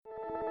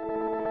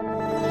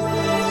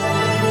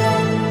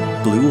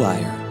Blue Wire.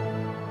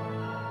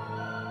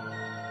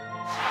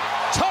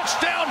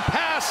 Touchdown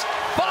pass,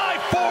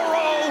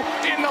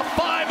 5-4-0 in the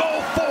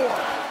 504.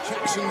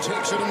 Jackson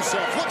takes it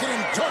himself. Look at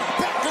him turn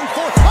back and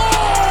forth.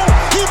 Oh!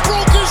 He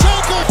broke his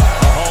ankle.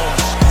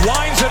 Mahomes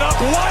winds it up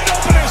wide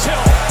open as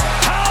Hill.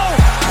 How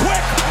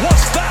quick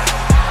was that?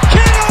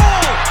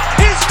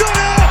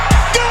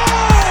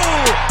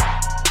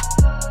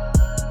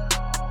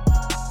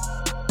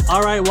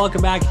 All right,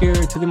 welcome back here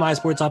to the My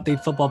Sports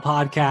Update Football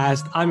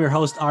Podcast. I'm your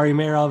host, Ari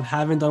Merov.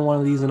 Haven't done one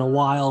of these in a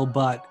while,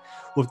 but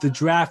with the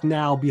draft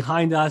now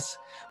behind us,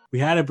 we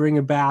had to bring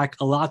it back.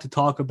 A lot to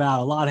talk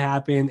about, a lot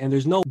happened, and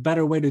there's no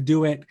better way to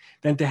do it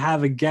than to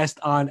have a guest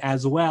on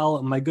as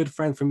well. My good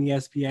friend from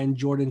ESPN,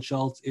 Jordan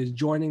Schultz, is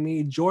joining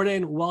me.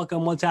 Jordan,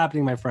 welcome. What's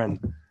happening, my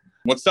friend?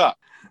 What's up?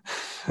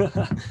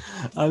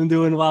 I'm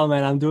doing well,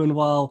 man. I'm doing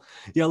well.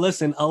 Yeah,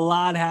 listen, a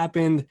lot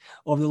happened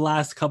over the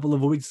last couple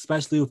of weeks,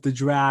 especially with the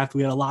draft.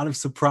 We had a lot of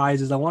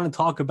surprises. I want to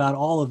talk about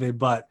all of it,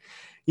 but,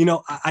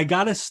 I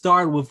got to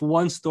start with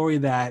one story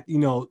that,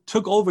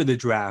 took over the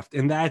draft,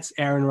 and that's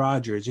Aaron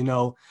Rodgers.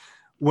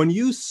 When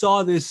you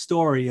saw this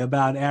story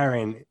about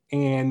Aaron,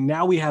 and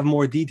now we have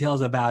more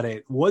details about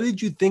it, what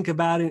did you think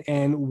about it,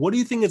 and what do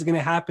you think is going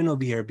to happen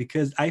over here?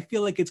 Because I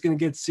feel like it's going to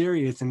get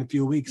serious in a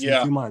few weeks, in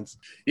a few months.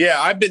 Yeah,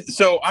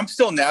 I'm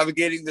still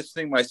navigating this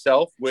thing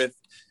myself with,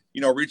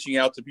 reaching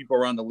out to people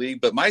around the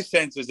league. But my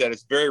sense is that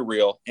it's very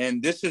real,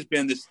 and this has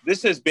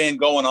been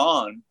going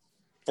on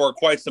for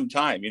quite some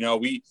time.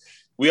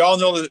 We all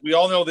know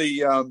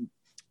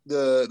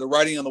the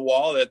writing on the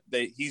wall that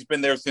he's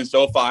been there since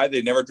 2005.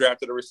 They never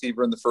drafted a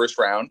receiver in the first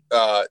round.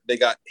 They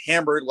got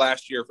hammered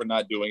last year for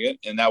not doing it,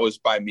 and that was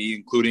by me,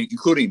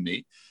 including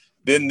me.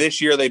 Then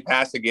this year they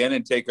pass again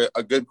and take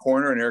a good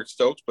corner in Eric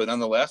Stokes, but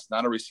nonetheless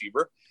not a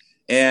receiver.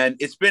 And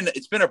it's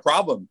been a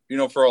problem,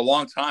 for a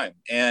long time.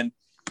 And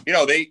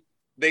they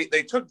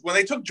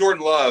took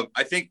Jordan Love.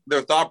 I think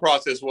their thought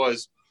process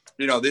was,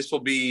 this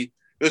will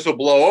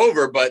blow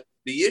over. But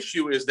the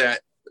issue is that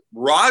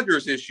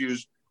Rodgers'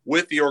 issues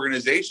with the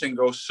organization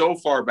go so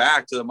far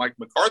back to the Mike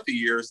McCarthy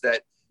years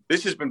that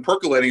this has been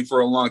percolating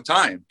for a long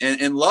time.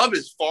 And Love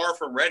is far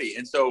from ready.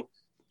 And so,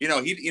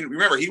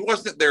 remember, he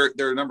wasn't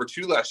their number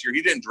 2 last year.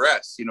 He didn't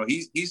dress.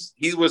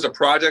 He was a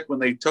project when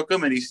they took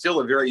him, and he's still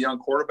a very young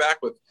quarterback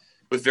with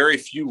very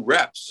few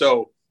reps.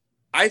 So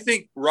I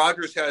think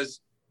Rodgers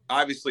has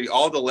obviously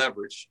all the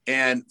leverage.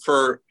 And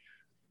for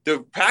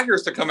the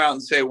Packers to come out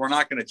and say, we're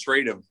not going to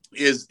trade him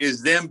is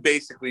them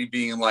basically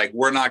being like,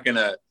 we're not going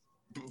to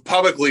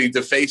publicly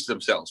deface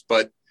themselves.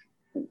 But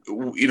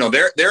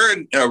they're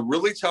in a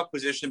really tough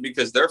position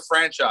because their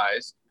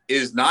franchise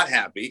is not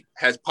happy,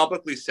 has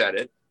publicly said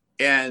it.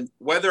 And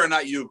whether or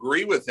not you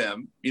agree with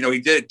him, he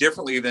did it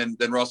differently than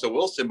Russell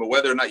Wilson, but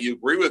whether or not you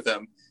agree with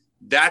him,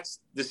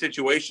 that's the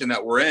situation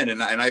that we're in.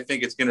 And I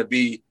think it's going to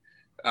be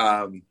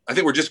I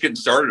think we're just getting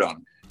started on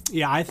it.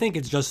 Yeah, I think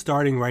it's just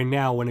starting right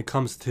now when it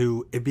comes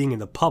to it being in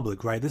the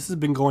public, right? This has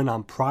been going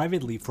on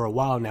privately for a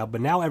while now, but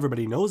now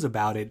everybody knows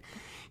about it.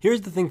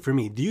 Here's the thing for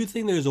me. Do you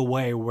think there's a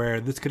way where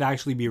this could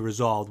actually be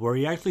resolved, where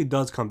he actually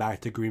does come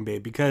back to Green Bay?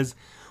 Because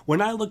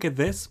when I look at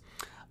this,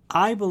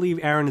 I believe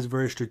Aaron is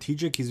very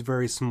strategic. He's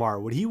very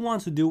smart. What he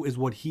wants to do is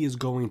what he is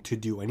going to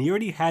do. And he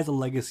already has a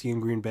legacy in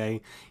Green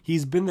Bay.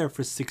 He's been there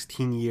for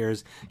 16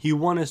 years. He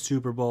won a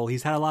Super Bowl.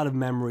 He's had a lot of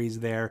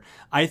memories there.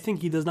 I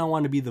think he does not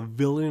want to be the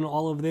villain in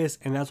all of this,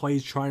 and that's why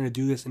he's trying to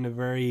do this in a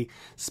very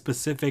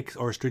specific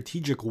or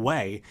strategic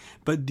way.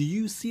 But do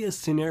you see a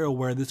scenario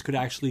where this could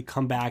actually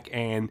come back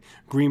and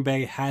Green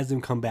Bay has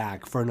him come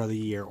back for another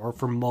year or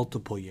for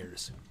multiple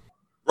years?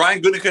 Brian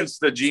Gutekunst,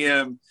 the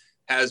GM,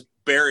 has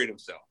buried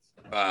himself.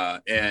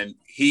 And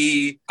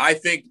I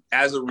think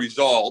as a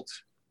result,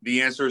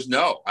 the answer is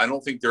no. I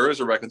don't think there is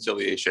a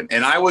reconciliation.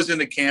 And I was in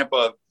the camp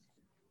of,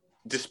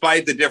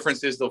 despite the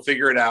differences, they'll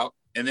figure it out.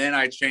 And then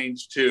I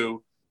changed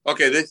to,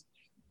 okay,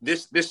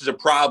 this is a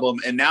problem.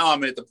 And now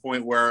I'm at the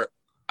point where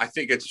I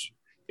think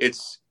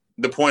it's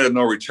the point of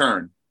no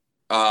return.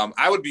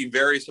 I would be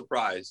very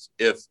surprised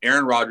if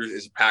Aaron Rodgers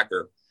is a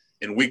Packer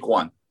in week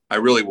 1. I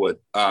really would.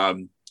 I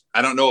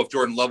don't know if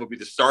Jordan Love would be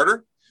the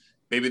starter.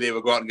 Maybe they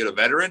would go out and get a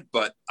veteran,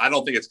 but I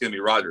don't think it's going to be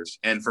Rodgers.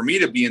 And for me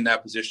to be in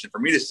that position, for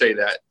me to say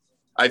that,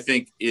 I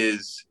think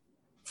it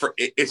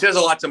says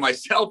a lot to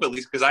myself, at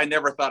least, because I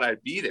never thought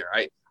I'd be there.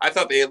 I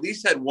thought they at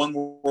least had one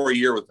more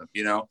year with him,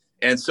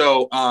 And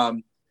so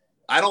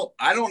I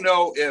don't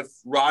know if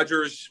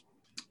Rodgers,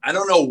 I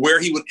don't know where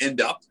he would end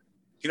up.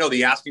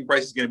 The asking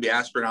price is going to be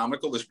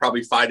astronomical. There's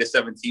probably 5 to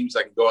 7 teams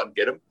that can go out and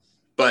get him.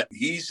 But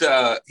he's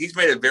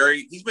made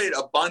it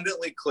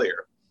abundantly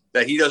clear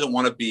that he doesn't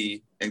want to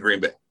be in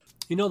Green Bay.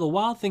 The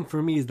wild thing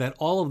for me is that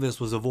all of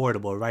this was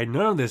avoidable, right?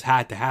 None of this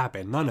had to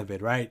happen. None of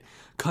it, right?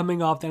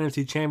 Coming off the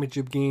NFC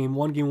Championship game,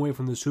 1 game away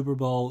from the Super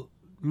Bowl,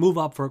 move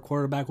up for a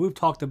quarterback. We've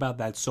talked about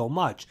that so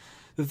much.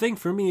 The thing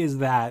for me is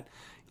that,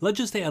 let's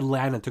just say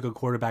Atlanta took a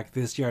quarterback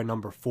this year at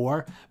number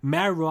 4.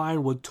 Matt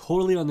Ryan would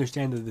totally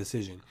understand the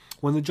decision.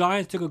 When the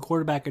Giants took a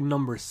quarterback at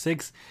number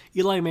 6,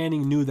 Eli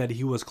Manning knew that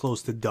he was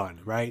close to done,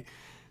 right?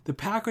 The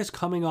Packers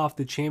coming off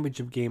the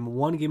championship game,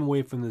 one game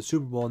away from the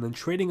Super Bowl, and then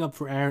trading up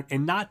for Aaron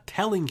and not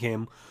telling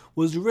him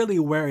was really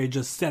where it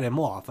just set him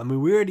off. I mean,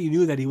 we already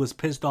knew that he was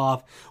pissed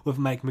off with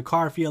Mike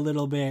McCarthy a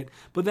little bit,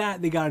 but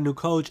that they got a new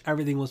coach,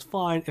 everything was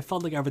fine. It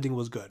felt like everything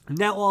was good.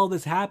 Now all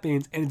this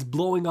happens and it's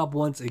blowing up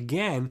once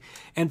again.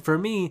 And for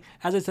me,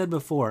 as I said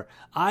before,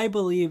 I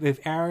believe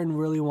if Aaron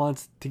really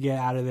wants to get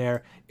out of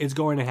there, it's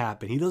going to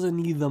happen. He doesn't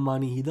need the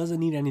money. He doesn't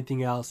need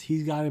anything else.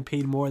 He's gotten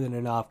paid more than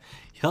enough.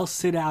 He'll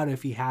sit out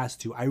if he has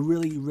to. I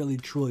really, really,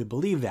 truly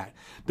believe that.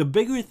 The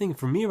bigger thing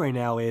for me right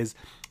now is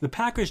the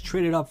Packers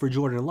traded up for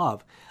Jordan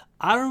Love.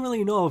 I don't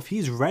really know if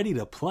he's ready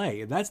to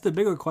play. That's the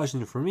bigger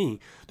question for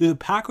me. Do the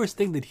Packers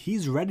think that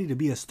he's ready to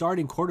be a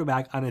starting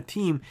quarterback on a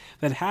team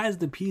that has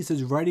the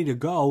pieces ready to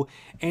go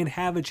and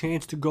have a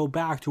chance to go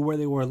back to where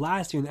they were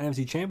last year in the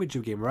NFC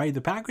Championship game, right?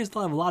 The Packers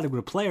still have a lot of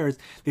good players.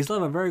 They still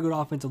have a very good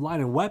offensive line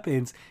and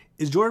weapons.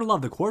 Is Jordan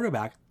Love the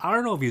quarterback? I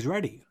don't know if he's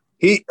ready.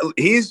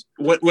 He's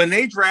when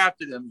they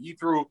drafted him, he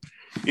threw,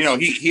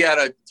 he had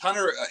a ton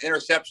of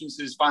interceptions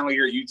his final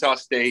year at Utah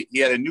State. He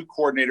had a new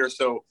coordinator,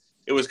 so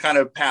it was kind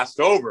of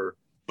passed over,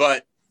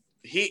 but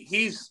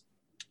he's,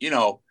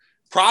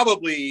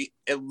 probably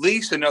at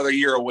least another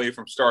year away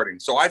from starting.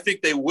 So I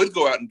think they would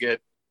go out and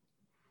get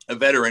a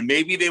veteran.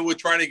 Maybe they would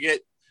try to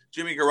get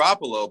Jimmy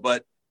Garoppolo,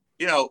 but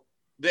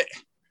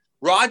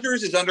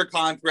Rodgers is under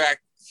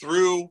contract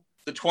through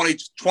the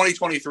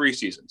 2023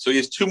 season. So he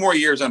has 2 more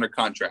years under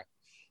contract,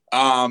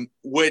 but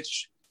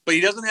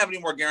he doesn't have any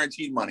more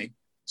guaranteed money.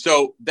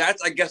 So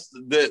that's, I guess,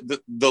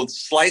 the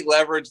slight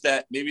leverage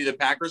that maybe the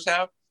Packers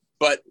have,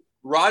 but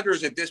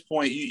Rodgers at this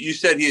point, you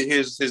said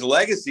his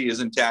legacy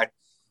is intact.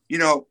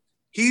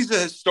 He's a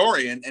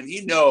historian, and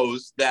he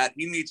knows that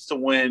he needs to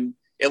win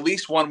at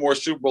least one more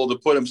Super Bowl to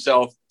put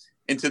himself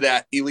into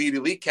that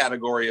elite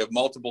category of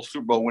multiple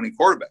Super Bowl winning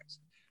quarterbacks.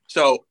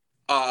 So,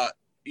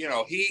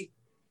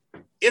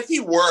 if he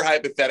were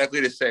hypothetically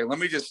to say, let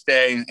me just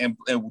stay and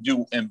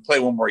play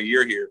one more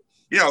year here,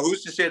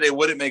 who's to say they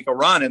wouldn't make a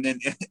run and then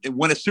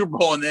win a Super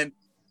Bowl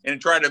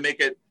and try to make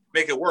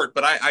it work.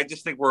 But I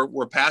just think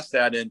we're past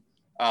that. And,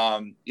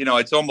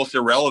 it's almost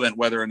irrelevant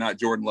whether or not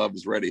Jordan Love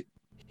is ready.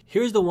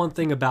 Here's the one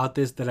thing about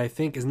this that I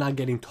think is not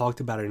getting talked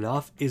about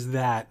enough is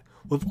that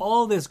with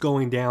all this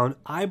going down,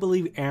 I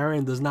believe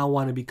Aaron does not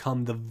want to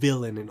become the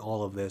villain in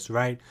all of this,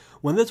 right?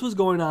 When this was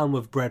going on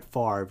with Brett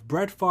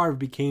Favre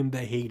became the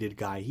hated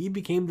guy. He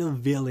became the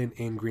villain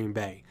in Green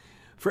Bay.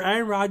 For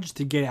Aaron Rodgers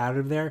to get out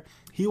of there,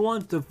 he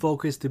wants the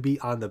focus to be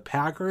on the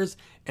Packers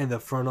and the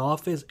front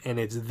office, and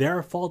it's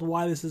their fault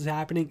why this is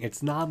happening.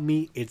 It's not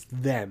me, it's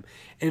them.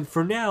 And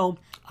for now,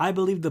 I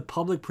believe the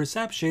public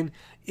perception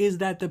is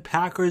that the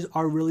Packers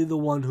are really the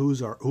one who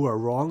are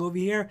wrong over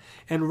here,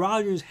 and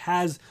Rodgers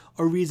has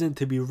a reason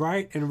to be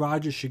right, and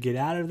Rodgers should get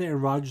out of there,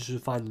 and Rodgers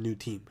should find a new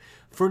team.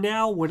 For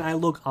now, when I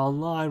look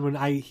online, when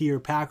I hear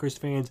Packers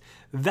fans,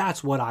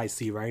 that's what I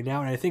see right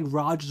now, and I think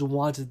Rodgers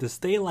wants it to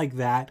stay like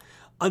that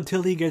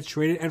until he gets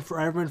traded and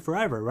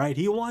forever, right?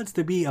 He wants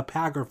to be a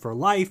Packer for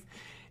life,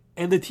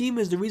 and the team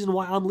is the reason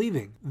why I'm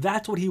leaving.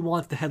 That's what he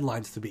wants the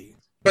headlines to be.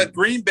 But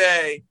Green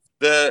Bay,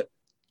 the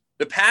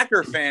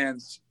Packer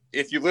fans,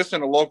 if you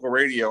listen to local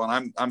radio,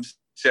 and I'm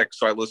sick,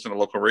 so I listen to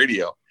local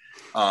radio.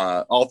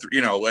 I want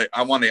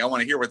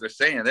to hear what they're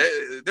saying.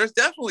 There's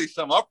definitely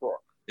some uproar.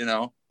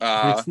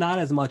 It's not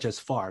as much as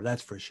Favre,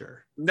 that's for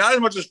sure. Not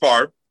as much as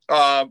Favre,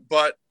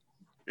 but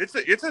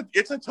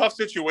it's a tough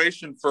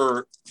situation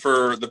for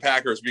the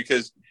Packers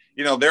because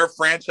their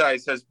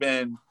franchise has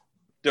been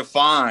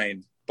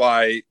defined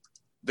by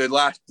the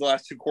last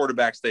 2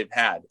 quarterbacks they've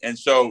had, and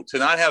so to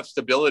not have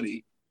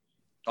stability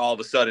all of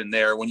a sudden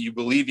there when you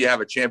believe you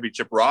have a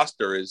championship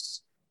roster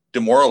is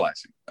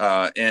demoralizing.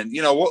 And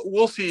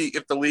we'll see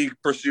if the league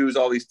pursues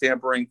all these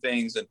tampering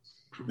things, and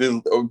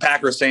the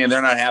Packers saying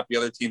they're not happy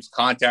other teams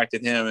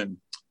contacted him,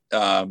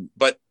 and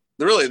but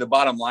really the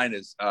bottom line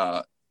is.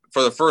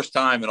 For the first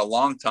time in a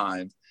long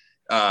time,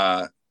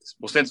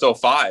 since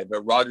 2005,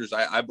 Rodgers,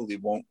 I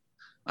believe won't.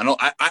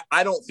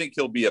 I don't think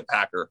he'll be a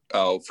Packer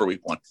for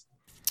Week 1.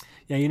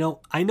 Yeah,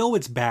 I know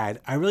it's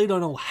bad. I really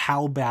don't know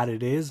how bad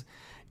it is.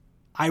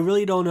 I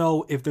really don't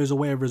know if there's a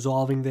way of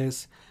resolving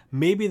this.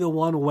 Maybe the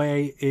one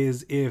way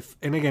is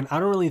and again, I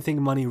don't really think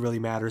money really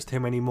matters to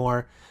him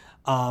anymore.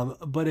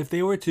 But if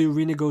they were to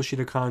renegotiate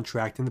a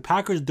contract, and the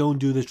Packers don't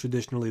do this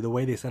traditionally, the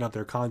way they set up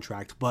their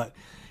contract, but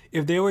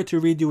if they were to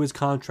redo his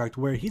contract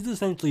where he's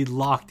essentially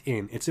locked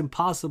in, it's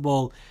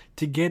impossible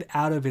to get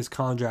out of his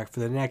contract for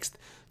the next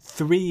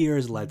 3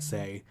 years, let's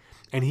say,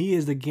 and he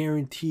is the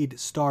guaranteed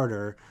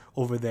starter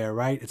over there,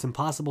 right? It's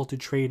impossible to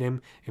trade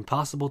him,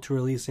 impossible to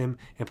release him,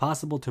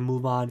 impossible to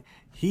move on.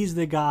 He's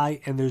the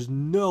guy, and there's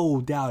no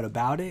doubt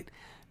about it.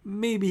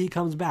 Maybe he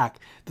comes back.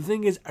 The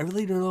thing is, I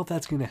really don't know if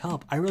that's going to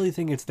help. I really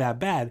think it's that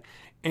bad.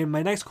 And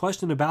my next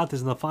question about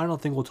this, and the final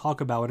thing we'll talk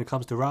about when it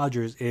comes to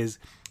Rodgers, is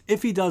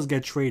if he does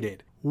get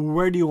traded,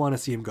 where do you want to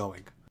see him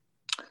going?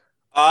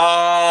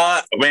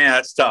 Man,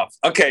 that's tough.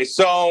 Okay,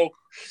 so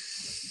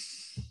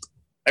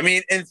I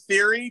mean, in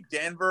theory,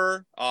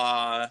 Denver,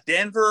 and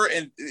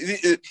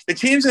the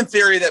teams in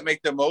theory that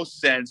make the most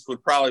sense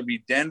would probably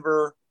be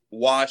Denver,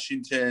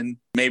 Washington,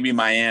 maybe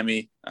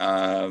Miami.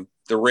 The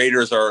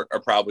Raiders are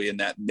probably in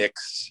that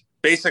mix.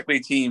 Basically,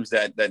 teams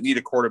that need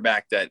a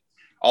quarterback that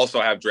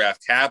also have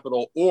draft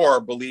capital or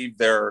believe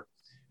they're,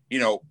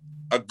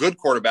 a good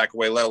quarterback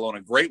away, let alone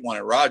a great one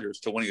at Rodgers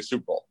to winning a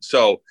Super Bowl.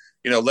 So,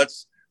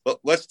 let's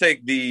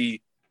take the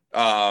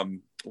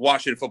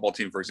Washington football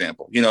team, for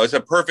example. It's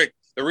a perfect.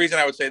 The reason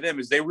I would say them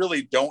is they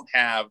really don't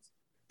have,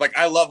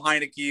 I love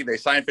Heineke. They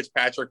signed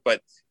Fitzpatrick,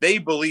 but they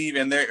believe,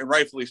 and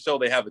rightfully so,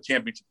 they have a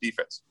championship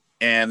defense.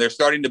 And they're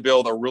starting to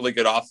build a really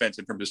good offense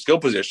in terms of skill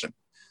position.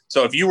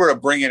 So if you were to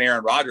bring in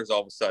Aaron Rodgers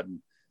all of a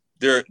sudden,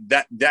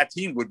 that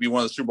team would be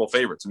one of the Super Bowl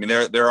favorites. I mean,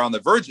 they're on the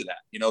verge of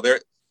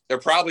that. They're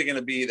probably going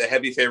to be the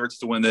heavy favorites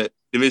to win the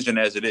division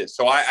as it is.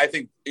 So I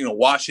think,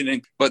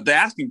 Washington, but the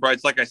asking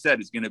price, like I said,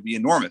 is going to be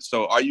enormous.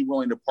 So are you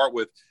willing to part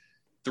with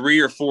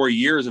 3 or 4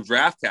 years of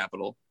draft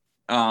capital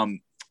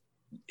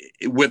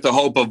with the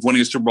hope of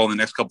winning a Super Bowl in the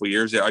next couple of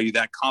years? Are you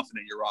that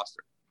confident in your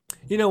roster?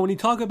 When you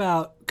talk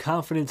about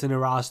confidence in a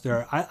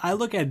roster, I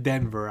look at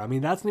Denver. I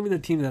mean, that's going to be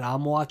the team that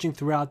I'm watching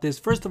throughout this.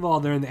 First of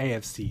all, they're in the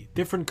AFC.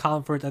 Different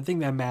conference. I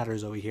think that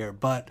matters over here.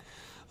 But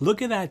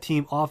look at that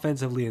team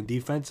offensively and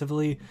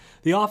defensively.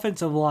 The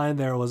offensive line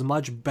there was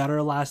much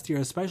better last year,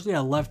 especially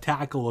at left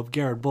tackle with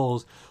Garrett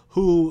Bowles,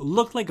 who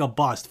looked like a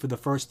bust for the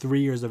first 3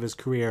 years of his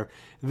career.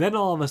 Then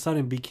all of a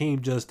sudden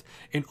became just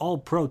an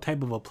all-pro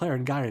type of a player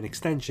and got an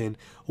extension.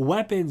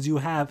 Weapons, you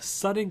have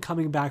Sutton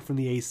coming back from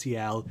the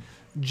ACL,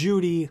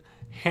 Judy,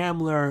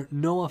 Hamler,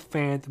 Noah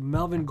Fant,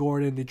 Melvin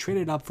Gordon. They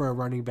traded up for a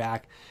running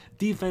back.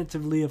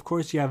 Defensively, of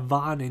course, you have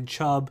Vaughn and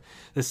Chubb.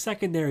 The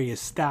secondary is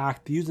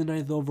stacked. They used the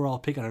 9th overall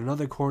pick on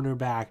another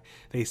cornerback.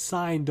 They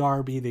signed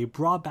Darby. They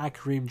brought back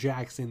Kareem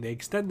Jackson. They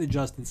extended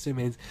Justin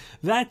Simmons.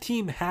 That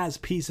team has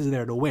pieces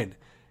there to win.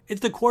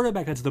 It's the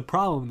quarterback that's the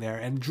problem there,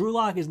 and Drew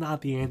Lock is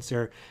not the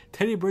answer.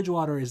 Teddy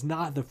Bridgewater is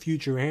not the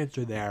future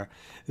answer there.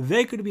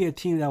 They could be a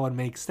team that would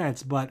make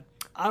sense, but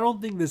I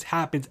don't think this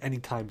happens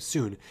anytime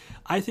soon.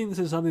 I think this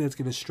is something that's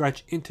going to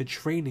stretch into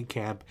training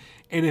camp,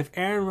 and if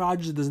Aaron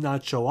Rodgers does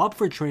not show up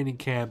for training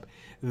camp,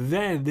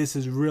 then this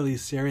is really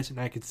serious, and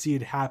I could see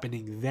it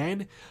happening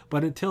then.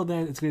 But until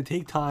then, it's going to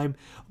take time.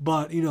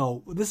 But,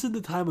 this is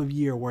the time of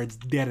year where it's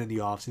dead in the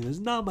offseason. There's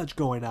not much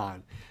going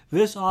on.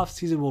 This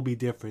offseason will be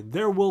different.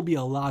 There will be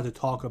a lot to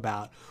talk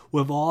about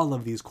with all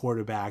of these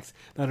quarterbacks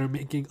that are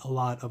making a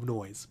lot of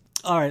noise.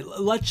 All right,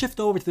 let's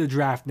shift over to the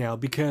draft now,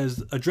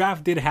 because a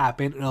draft did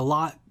happen and a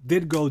lot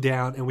did go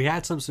down, and we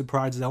had some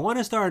surprises. I want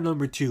to start at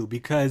number 2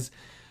 because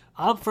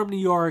I'm from New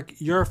York,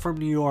 you're from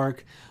New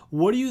York.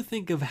 What do you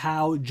think of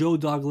how Joe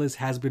Douglas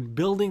has been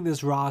building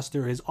this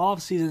roster, his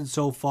offseason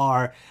so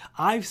far?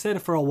 I've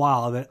said for a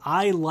while that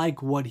I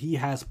like what he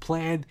has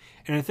planned,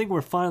 and I think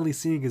we're finally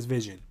seeing his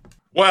vision.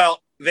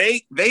 Well,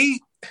 they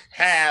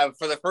have,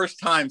 for the first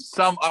time,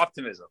 some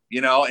optimism,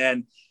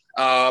 and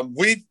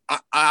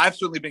I've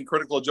certainly been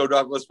critical of Joe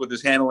Douglas with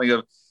his handling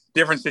of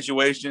different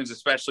situations,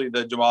 especially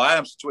the Jamal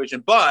Adams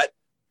situation. But,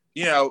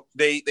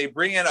 they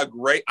bring in a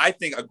great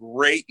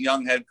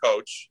young head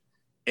coach,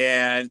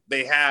 and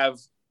they have,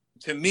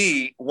 to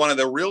me, one of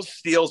the real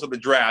steals of the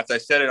draft. I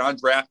said it on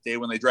draft day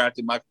when they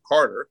drafted Michael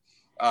Carter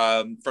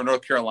from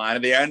North Carolina.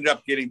 They ended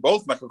up getting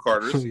both Michael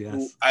Carters, yes,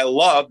 who I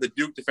love, the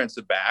Duke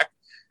defensive back.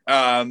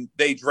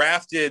 They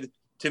drafted,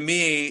 to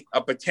me,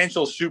 a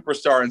potential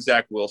superstar in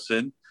Zach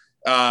Wilson.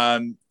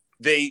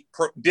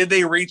 Did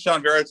they reach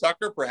on Vera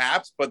Tucker?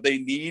 Perhaps, but they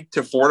need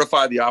to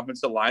fortify the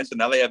offensive line. So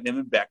now they have him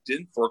and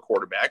Becton for a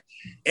quarterback.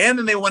 And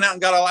then they went out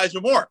and got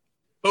Elijah Moore,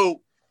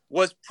 who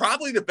was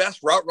probably the best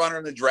route runner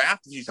in the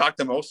draft if you talk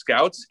to most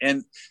scouts.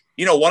 And,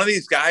 one of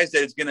these guys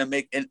that is going to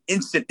make an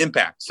instant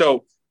impact.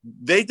 So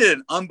they did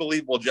an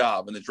unbelievable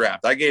job in the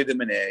draft. I gave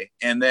them an A.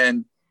 And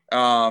then,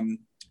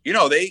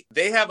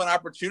 they have an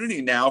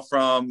opportunity now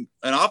from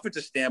an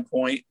offensive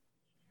standpoint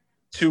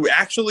to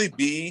actually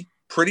be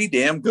pretty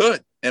damn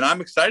good. And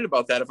I'm excited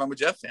about that if I'm a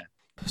Jeff fan.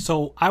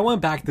 So I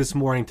went back this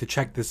morning to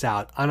check this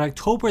out. On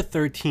October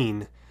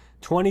 13,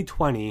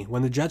 2020,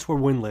 when the Jets were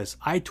winless,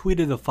 I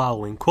tweeted the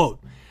following, quote,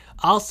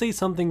 "I'll say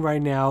something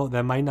right now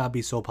that might not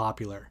be so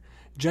popular.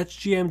 Jets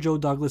GM Joe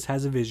Douglas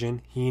has a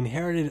vision. He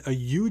inherited a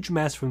huge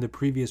mess from the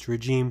previous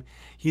regime.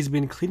 He's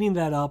been cleaning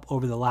that up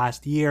over the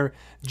last year.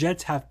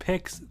 Jets have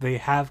picks, they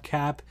have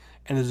cap,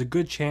 and there's a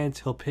good chance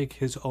he'll pick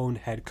his own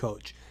head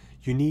coach.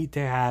 You need to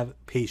have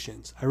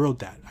patience." I wrote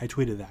that. I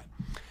tweeted that.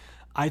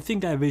 I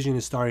think that vision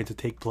is starting to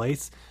take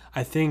place.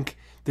 I think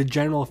the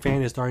general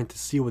fan is starting to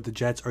see what the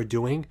Jets are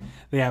doing.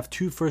 They have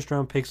 2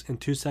 first-round picks and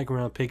 2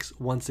 second-round picks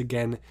once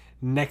again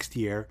next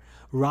year.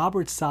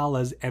 Robert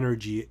Saleh's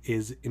energy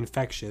is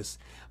infectious.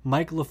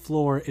 Mike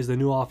LaFleur is the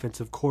new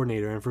offensive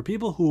coordinator. And for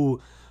people who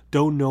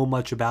don't know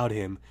much about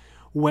him,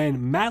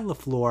 when Matt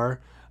LaFleur,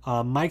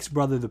 Mike's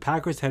brother, the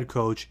Packers head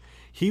coach,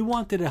 he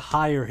wanted to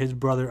hire his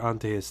brother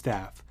onto his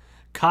staff.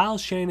 Kyle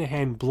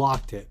Shanahan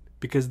blocked it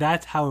because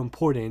that's how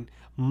important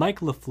Mike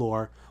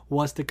LaFleur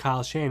was to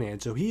Kyle Shanahan.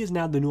 So he is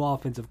now the new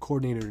offensive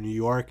coordinator in New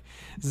York.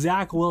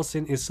 Zach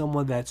Wilson is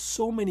someone that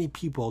so many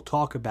people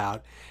talk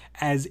about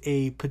as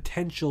a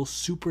potential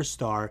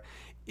superstar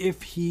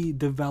if he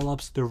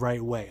develops the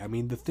right way. I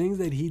mean, the things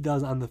that he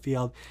does on the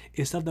field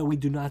is stuff that we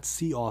do not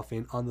see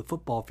often on the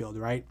football field,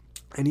 right?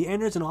 And he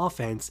enters an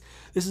offense,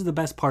 this is the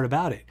best part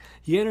about it,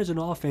 he enters an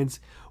offense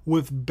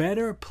with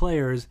better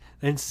players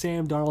than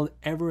Sam Darnold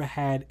ever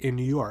had in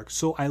New York.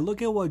 So I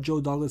look at what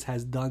Joe Douglas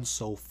has done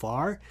so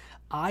far.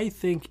 I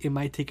think it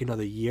might take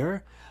another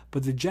year,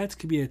 but the Jets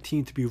could be a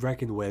team to be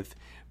reckoned with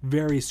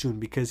very soon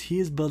because he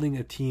is building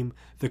a team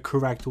the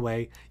correct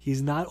way.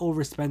 He's not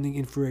overspending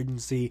in free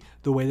agency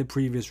the way the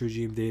previous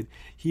regime did.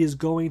 He is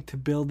going to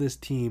build this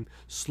team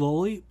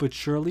slowly but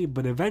surely,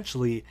 but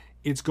eventually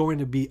it's going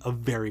to be a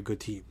very good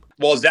team.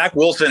 Well, Zach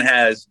Wilson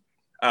has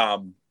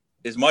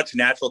as much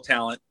natural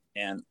talent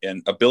and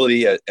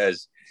ability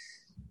as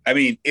I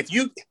mean, if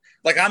you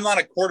like, I'm not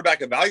a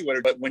quarterback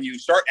evaluator, but when you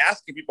start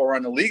asking people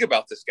around the league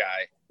about this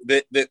guy,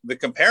 the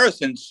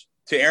comparisons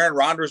to Aaron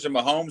Rodgers and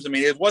Mahomes, I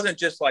mean, it wasn't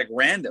just like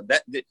random.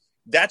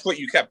 That's what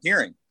you kept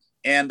hearing.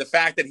 And the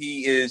fact that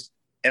he is,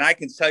 and I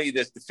can tell you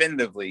this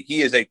definitively,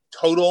 he is a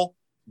total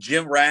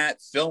gym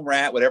rat, film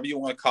rat, whatever you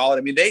want to call it.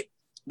 I mean,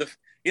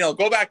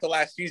 go back to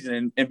last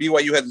season and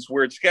BYU had this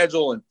weird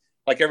schedule and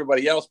like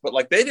everybody else, but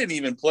like they didn't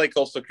even play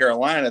Coastal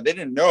Carolina. They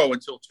didn't know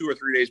until 2 or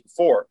 3 days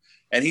before.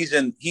 And he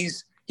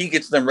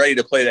gets them ready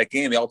to play that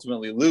game. They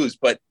ultimately lose.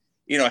 But,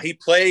 he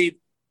played,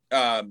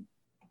 I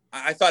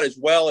thought as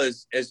well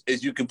as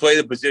you can play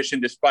the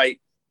position despite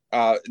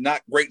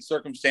not great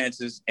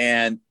circumstances.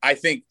 And I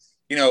think,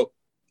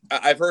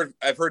 I've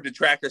heard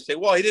detractors say,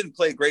 well, he didn't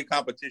play great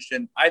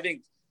competition. I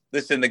think,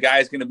 listen, the guy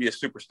is going to be a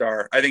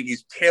superstar. I think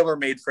he's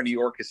tailor-made for New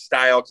York, his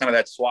style, kind of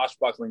that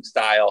swashbuckling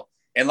style.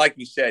 And like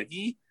you said,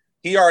 he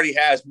already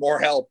has more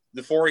help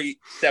before he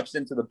steps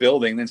into the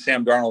building than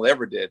Sam Darnold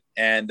ever did.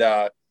 And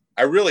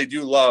I really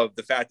do love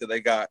the fact that they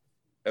got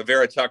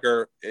Vera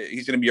Tucker.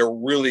 He's going to be a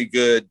really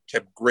good,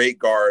 great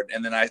guard.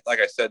 And then like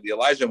I said, the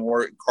Elijah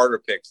Moore and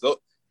Carter picks,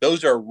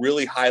 those are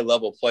really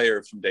high-level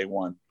players from day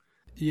one.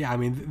 Yeah, I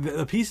mean,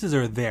 the pieces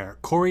are there.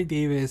 Corey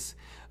Davis,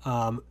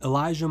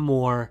 Elijah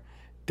Moore,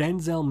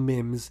 Denzel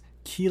Mims,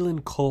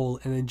 Keelan Cole,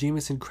 and then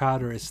Jamison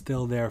Crowder is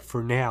still there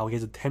for now. He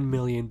has a $10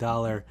 million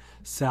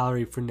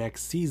salary for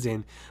next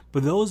season.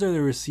 But those are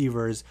the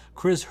receivers.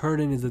 Chris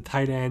Herndon is the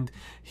tight end.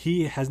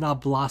 He has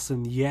not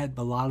blossomed yet,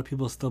 but a lot of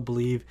people still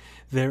believe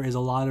there is a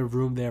lot of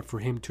room there for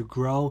him to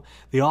grow.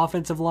 The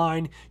offensive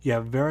line, you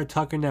have Vera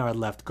Tucker now at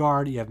left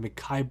guard. You have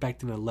Mekhi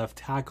Becton at left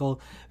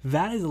tackle.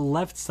 That is the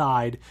left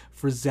side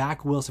for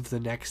Zach Wilson for the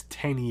next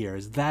 10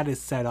 years. That is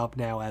set up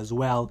now as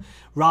well.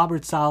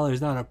 Robert Saleh,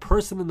 is not a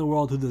person in the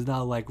world who does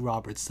not like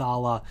Robert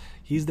Saleh.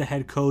 He's the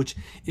head coach.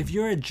 If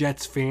you're a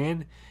Jets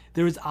fan,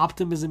 there is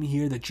optimism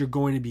here that you're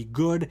going to be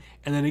good.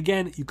 And then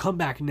again, you come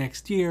back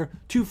next year,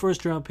 2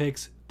 first-round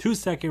picks, 2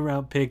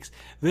 second-round picks.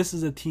 This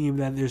is a team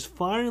that there's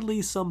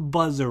finally some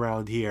buzz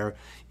around here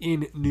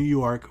in New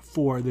York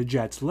for the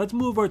Jets. Let's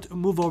move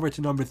over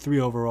to number 3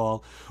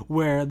 overall,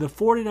 where the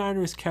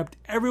 49ers kept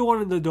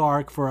everyone in the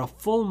dark for a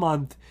full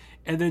month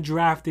and then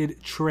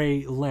drafted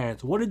Trey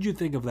Lance. What did you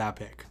think of that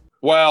pick?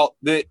 Well,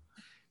 the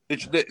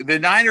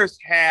Niners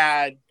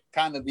had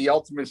kind of the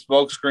ultimate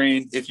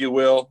smokescreen, if you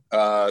will,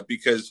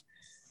 because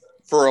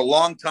for a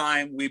long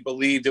time we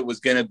believed it was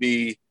going to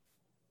be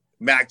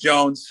Mac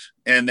Jones,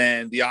 and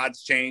then the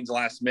odds changed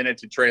last minute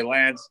to Trey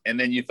Lance, and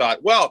then you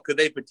thought, well, could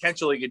they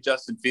potentially get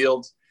Justin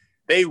Fields?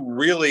 They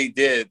really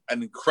did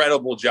an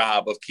incredible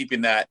job of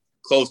keeping that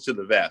close to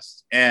the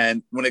vest.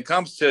 And when it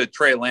comes to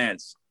Trey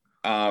Lance,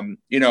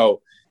 the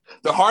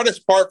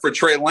hardest part for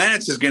Trey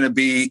Lance is going to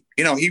be,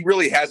 he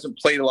really hasn't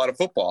played a lot of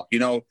football.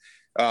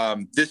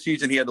 This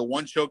season he had the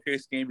one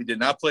showcase game. He did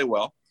not play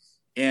well.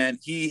 And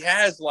he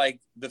has like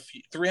the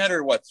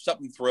 300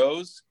 something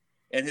throws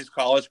in his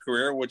college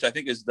career, which I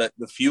think is the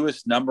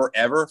fewest number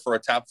ever for a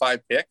top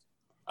 5 pick.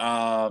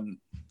 Him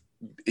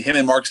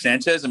and Mark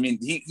Sanchez. I mean,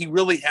 he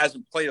really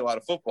hasn't played a lot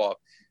of football.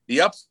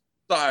 The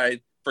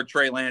upside for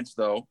Trey Lance,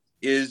 though,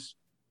 is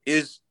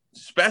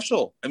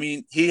special. I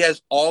mean, he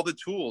has all the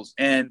tools.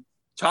 And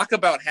talk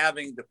about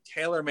having the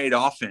tailor-made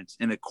offense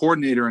and a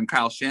coordinator in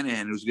Kyle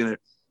Shanahan who's going to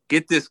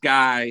get this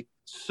guy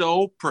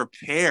so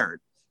prepared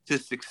to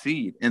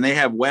succeed. And they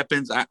have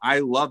weapons. I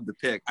love the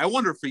pick. I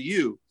wonder for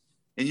you,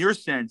 in your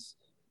sense,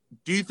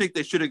 do you think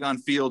they should have gone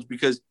Fields?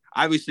 Because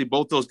obviously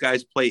both those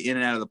guys play in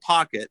and out of the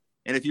pocket.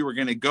 And if you were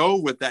going to go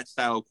with that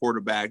style of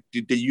quarterback,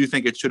 do you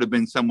think it should have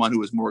been someone who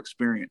was more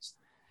experienced?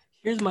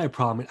 Here's my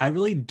problem. I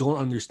really don't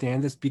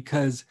understand this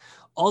because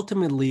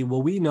ultimately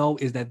what we know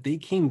is that they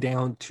came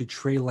down to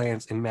Trey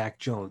Lance and Mac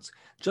Jones.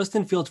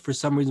 Justin Fields, for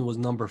some reason, was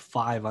number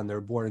 5 on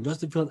their board, and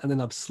Justin Fields ended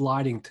up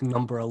sliding to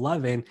number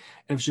 11.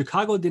 And if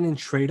Chicago didn't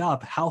trade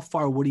up, how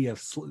far would he have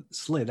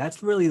slid?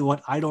 That's really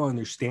what I don't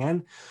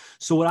understand.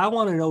 So what I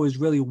want to know is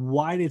really,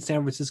 why did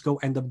San Francisco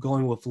end up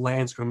going with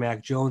Lance or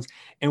Mac Jones?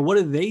 And what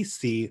do they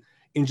see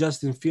in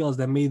Justin Fields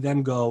that made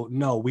them go,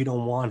 no, we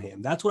don't want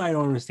him? That's what I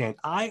don't understand.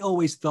 I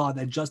always thought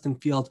that Justin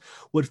Fields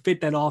would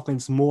fit that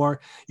offense more.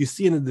 You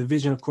see in the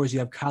division, of course, you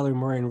have Kyler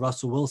Murray and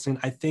Russell Wilson.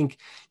 I think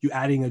you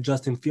adding a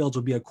Justin Fields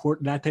would be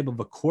that type of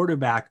a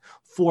quarterback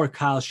for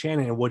Kyle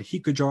Shanahan, and what he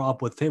could draw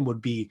up with him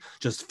would be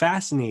just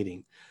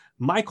fascinating.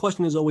 My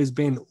question has always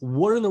been,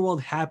 what in the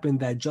world happened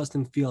that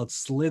Justin Fields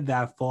slid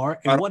that far?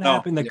 And what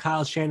happened that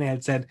Kyle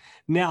Shanahan said,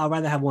 nah, I'd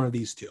rather have one of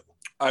these two?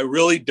 I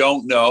really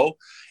don't know.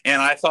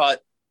 And I thought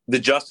the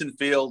Justin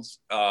Fields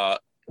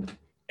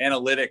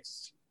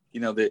analytics,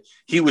 that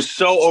he was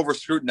so over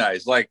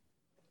scrutinized. So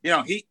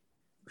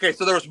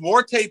there was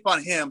more tape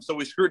on him, so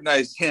we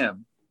scrutinized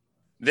him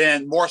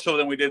more so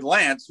than we did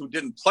Lance, who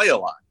didn't play a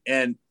lot.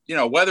 And,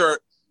 whether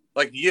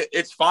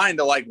it's fine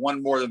to like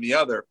one more than the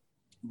other,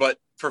 but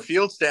for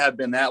Fields to have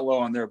been that low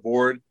on their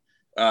board,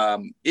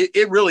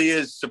 it really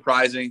is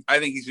surprising. I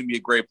think he's going to be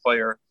a great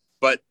player.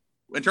 But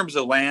in terms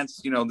of Lance,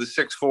 the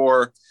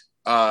 6'4",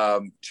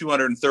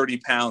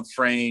 230-pound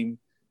frame,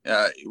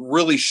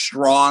 really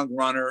strong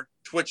runner,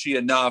 twitchy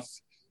enough.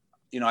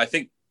 I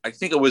think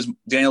it was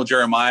Daniel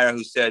Jeremiah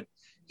who said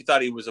he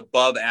thought he was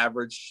above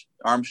average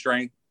arm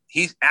strength.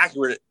 He's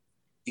accurate.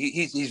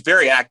 He's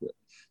very accurate.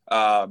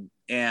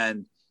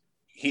 And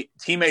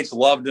teammates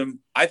loved him.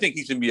 I think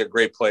he's going to be a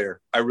great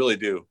player. I really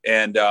do.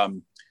 And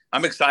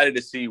I'm excited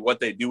to see what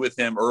they do with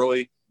him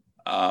early.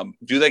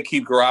 Do they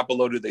keep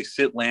Garoppolo? Do they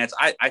sit Lance?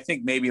 I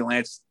think maybe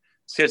Lance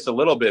sits a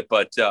little bit,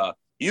 but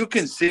you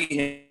can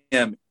see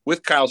him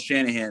with Kyle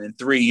Shanahan in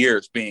 3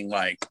 years being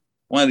like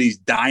one of these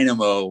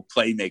dynamo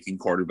playmaking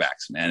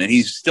quarterbacks, man. And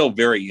he's still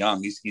very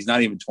young. He's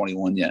not even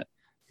 21 yet.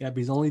 Yeah, but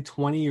he's only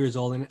 20 years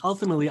old. And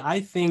ultimately,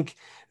 I think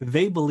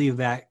they believe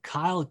that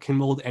Kyle can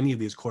mold any of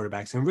these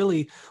quarterbacks. And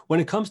really,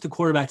 when it comes to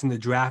quarterbacks in the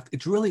draft,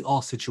 it's really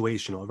all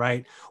situational,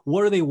 right?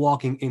 What are they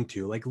walking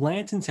into? Like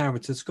Lance in San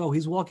Francisco,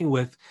 he's walking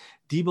with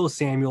Deebo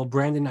Samuel,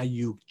 Brandon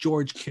Ayuk,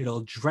 George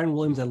Kittle, Trent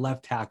Williams at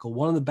left tackle,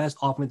 one of the best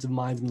offensive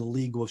minds in the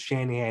league with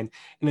Shanahan,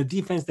 and a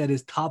defense that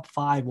is top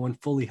 5 when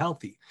fully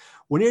healthy.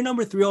 When you're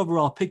number 3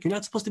 overall pick, you're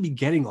not supposed to be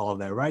getting all of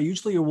that, right?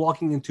 Usually you're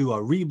walking into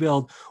a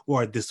rebuild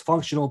or a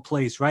dysfunctional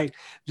place, right?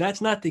 That's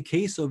not the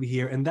case over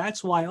here. And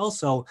that's why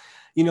also,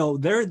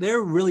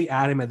 they're really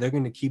adamant they're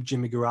going to keep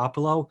Jimmy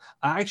Garoppolo.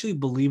 I actually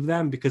believe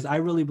them because I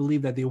really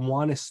believe that they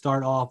want to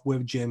start off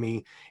with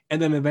Jimmy and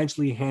then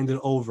eventually hand it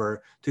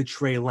over to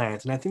Trey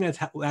Lance. And I think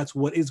that's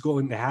what is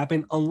going to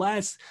happen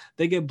unless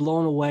they get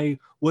blown away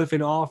with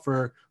an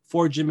offer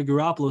for Jimmy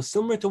Garoppolo,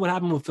 similar to what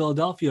happened with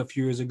Philadelphia a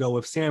few years ago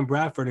with Sam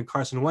Bradford and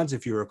Carson Wentz,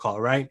 if you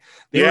recall, right?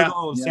 They were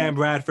going with Sam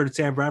Bradford,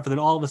 then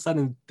all of a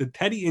sudden the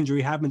Teddy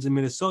injury happens in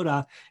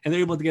Minnesota, and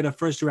they're able to get a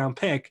first-round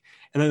pick,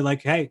 and they're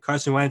like, hey,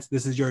 Carson Wentz,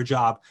 this is your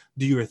job.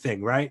 Do your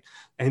thing, right?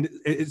 And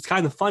it's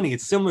kind of funny.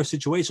 It's a similar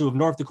situation with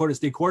North Dakota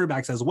State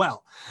quarterbacks as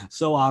well.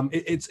 So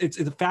it's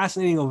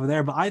fascinating over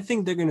there, but I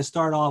think they're going to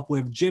start off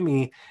with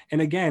Jimmy,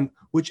 and again,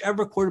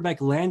 whichever quarterback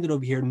landed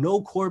over here,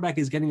 no quarterback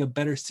is getting a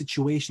better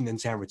situation than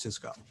San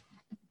Francisco.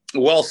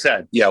 Well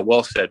said. Yeah,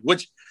 well said.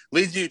 Which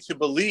leads you to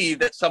believe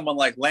that someone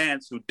like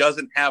Lance, who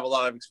doesn't have a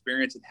lot of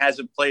experience and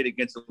hasn't played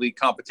against elite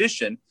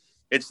competition,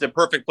 it's the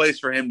perfect place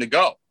for him to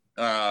go.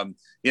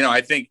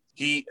 I think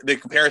the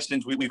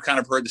comparisons we've kind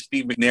of heard, the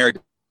Steve McNair,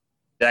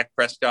 Dak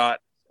Prescott,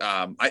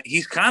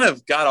 he's kind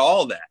of got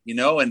all that,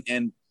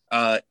 and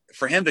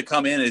for him to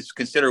come in is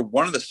considered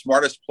one of the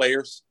smartest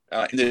players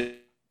in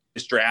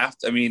this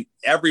draft. I mean,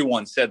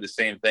 everyone said the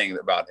same thing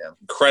about him.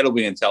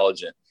 Incredibly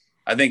intelligent.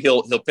 I think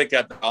he'll pick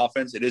up the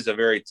offense. It is a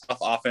very tough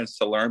offense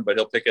to learn, but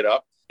he'll pick it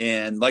up.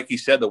 And like you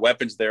said, the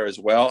weapons there as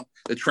well.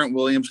 The Trent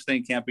Williams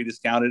thing can't be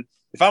discounted.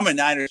 If I'm a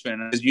Niners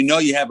fan,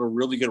 you have a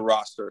really good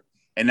roster,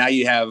 and now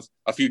you have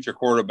a future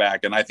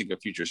quarterback and I think a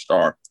future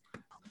star.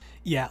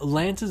 Yeah,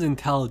 Lance's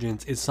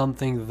intelligence is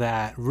something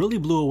that really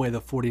blew away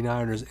the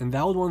 49ers, and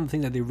that was one of the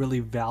things that they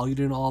really valued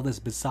in all this,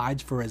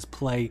 besides for his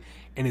play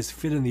and his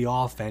fit in the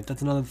offense.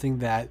 That's another thing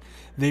that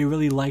they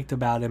really liked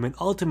about him, and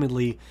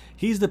ultimately,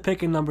 he's the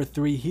pick in number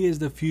 3. He is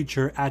the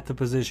future at the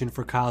position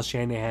for Kyle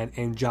Shanahan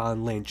and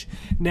John Lynch.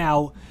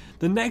 Now,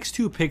 the next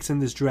 2 picks in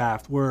this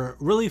draft were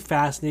really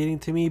fascinating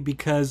to me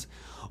because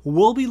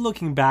we'll be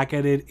looking back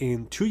at it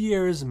in 2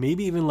 years,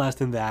 maybe even less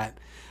than that,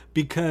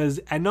 because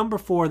at number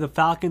 4, the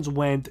Falcons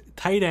went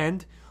tight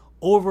end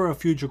over a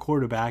future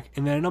quarterback,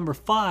 and then at number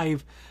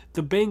 5,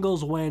 the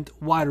Bengals went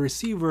wide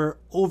receiver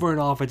over an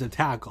offensive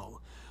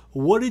tackle.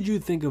 What did you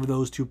think of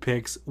those 2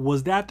 picks?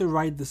 Was that the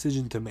right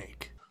decision to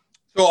make?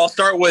 So I'll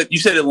start with, you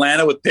said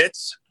Atlanta with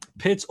Pitts?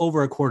 Pitts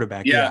over a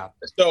quarterback, yeah.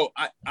 So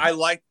I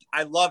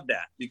love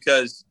that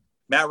because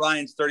Matt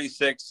Ryan's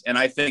 36, and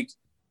I think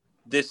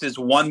this is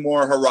one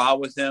more hurrah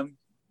with him.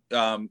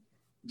 I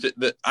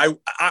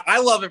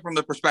love it from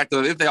the perspective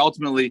of if they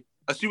ultimately,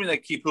 assuming they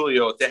keep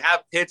Julio, to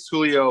have Pitts,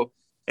 Julio,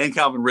 and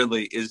Calvin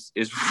Ridley is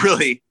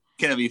really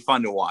going to be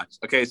fun to watch.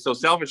 Okay, so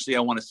selfishly,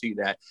 I want to see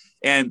that.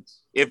 And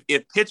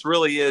if Pitts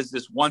really is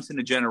this once in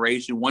a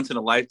generation, once in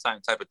a lifetime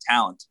type of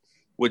talent,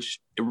 which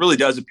it really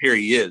does appear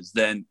he is,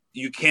 then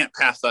you can't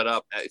pass that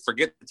up.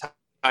 Forget the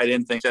tight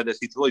end thing. Said this,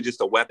 he's really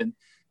just a weapon.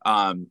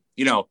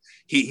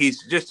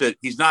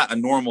 He's not a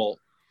normal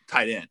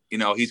tight end.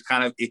 He's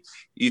kind of,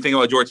 you think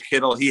about George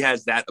Kittle, he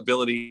has that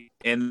ability.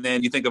 And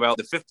then you think about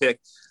the 5th pick.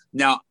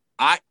 Now,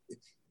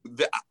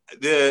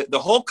 the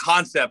whole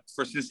concept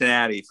for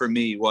Cincinnati for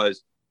me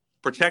was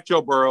protect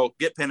Joe Burrow,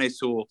 get Penei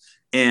Sewell,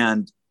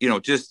 and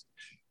just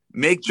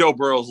make Joe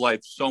Burrow's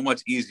life so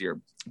much easier.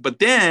 But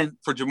then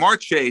for Jamar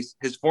Chase,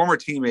 his former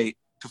teammate,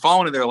 to fall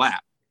into their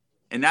lap,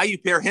 and now you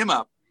pair him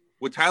up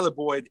with Tyler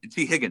Boyd and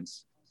T.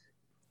 Higgins.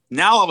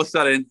 Now all of a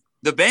sudden,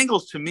 the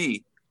Bengals to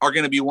me are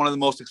going to be one of the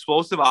most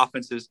explosive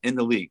offenses in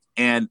the league,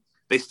 and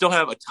they still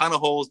have a ton of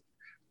holes.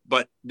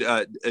 But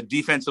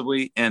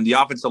defensively and the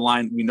offensive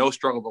line, we know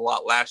struggled a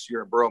lot last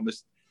year, and Burrow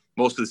missed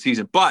most of the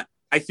season. But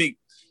I think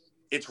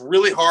it's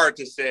really hard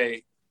to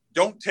say,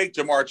 don't take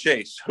Jamar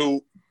Chase,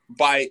 who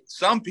by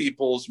some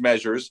people's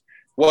measures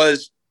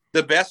was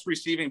the best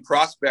receiving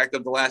prospect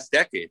of the last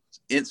decade,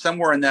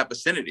 somewhere in that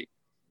vicinity.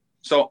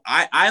 So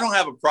I don't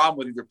have a problem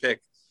with either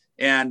pick.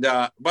 And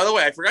by the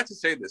way, I forgot to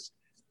say this.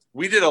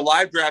 We did a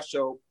live draft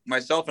show,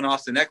 myself and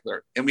Austin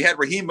Eckler, and we had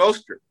Raheem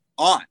Mostert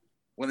on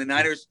when the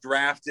Niners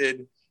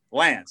drafted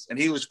Lance, and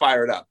he was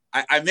fired up.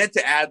 I meant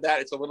to add that.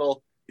 It's a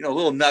little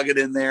nugget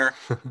in there.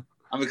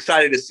 I'm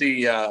excited to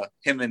see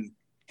him and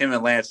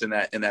Lance in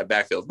that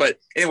backfield. But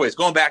anyways,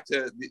 going back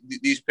to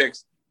these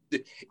picks,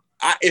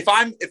 if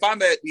I'm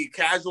the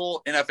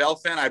casual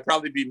NFL fan, I'd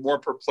probably be more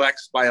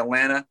perplexed by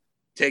Atlanta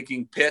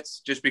taking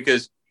Pitts, just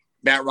because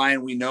Matt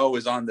Ryan, we know,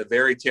 is on the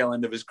very tail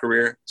end of his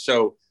career.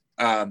 So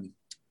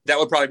that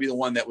would probably be the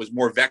one that was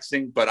more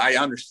vexing, but I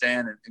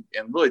understand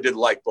and really did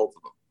like both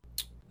of them.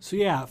 So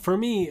yeah, for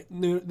me,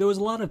 there was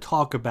a lot of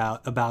talk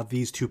about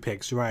these 2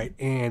 picks, right?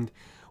 And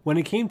when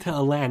it came to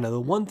Atlanta, the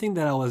one thing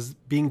that I was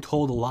being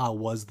told a lot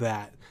was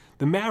that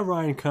the Matt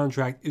Ryan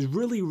contract is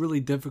really, really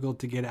difficult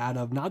to get out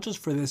of, not just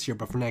for this year,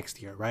 but for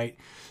next year, right?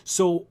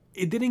 So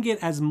it didn't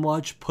get as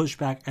much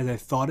pushback as I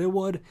thought it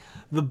would.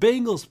 The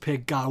Bengals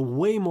pick got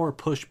way more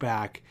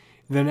pushback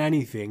than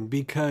anything,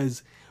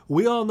 because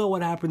we all know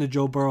what happened to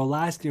Joe Burrow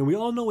last year. We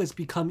all know it's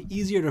become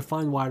easier to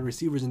find wide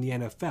receivers in the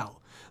NFL.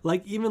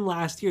 Like even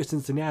last year,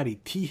 Cincinnati,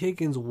 T.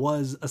 Higgins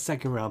was a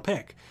 2nd-round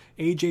pick.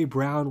 A.J.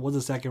 Brown was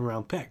a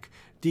 2nd-round pick.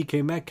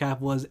 DK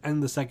Metcalf was in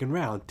the 2nd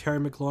round. Terry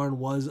McLaurin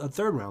was a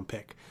 3rd-round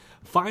pick.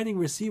 Finding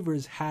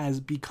receivers has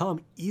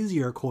become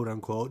easier, quote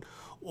unquote,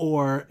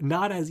 or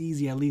not as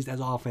easy, at least, as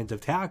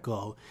offensive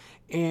tackle.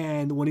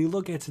 And when you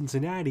look at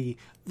Cincinnati,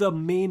 the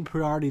main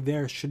priority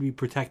there should be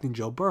protecting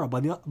Joe Burrow.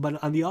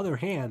 But on the other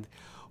hand,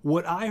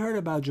 what I heard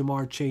about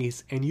Jamar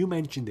Chase, and you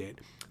mentioned it,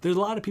 there's a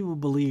lot of people who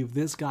believe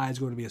this guy is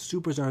going to be a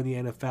superstar in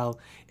the NFL,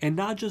 and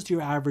not just your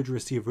average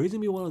receiver. He's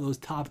going to be one of those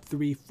top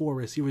 3-4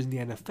 receivers in the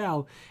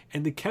NFL,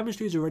 and the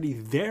chemistry is already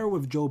there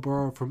with Joe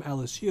Burrow from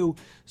LSU,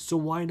 so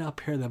why not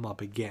pair them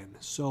up again?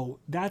 So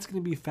that's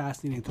going to be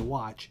fascinating to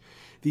watch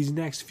these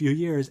next few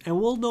years,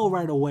 and we'll know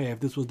right away if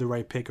this was the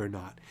right pick or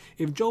not.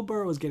 If Joe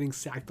Burrow is getting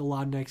sacked a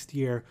lot next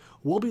year,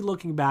 we'll be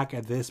looking back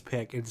at this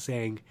pick and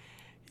saying,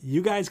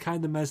 you guys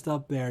kind of messed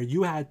up there.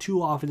 You had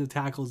 2 offensive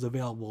tackles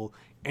available,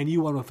 and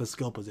you went with a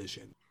skill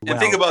position. And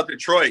think about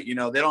Detroit. They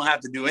don't have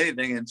to do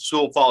anything, and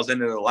Sewell falls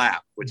into their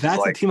lap.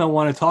 That's the team I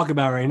want to talk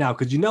about right now,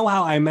 because you know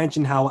how I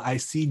mentioned how I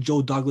see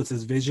Joe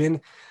Douglas's vision?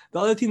 The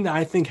other team that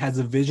I think has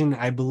a vision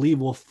I believe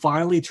will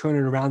finally turn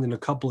it around in a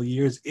couple of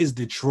years is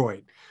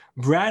Detroit.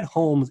 Brad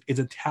Holmes is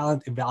a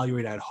talent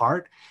evaluator at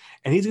heart,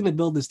 and he's going to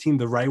build this team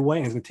the right way,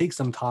 and it's going to take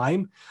some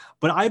time.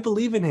 But I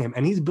believe in him,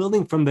 and he's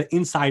building from the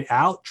inside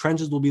out.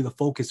 Trenches will be the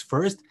focus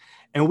first.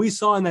 And we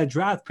saw in that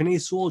draft, Penei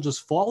Sewell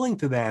just falling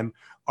to them.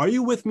 Are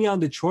you with me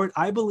on Detroit?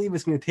 I believe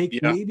it's going to take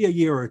maybe a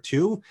year or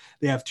 2.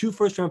 They have 2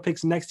 first-round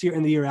picks next year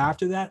and the year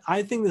after that.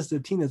 I think this is a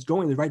team that's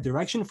going in the right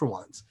direction for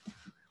once.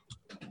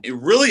 A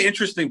really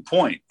interesting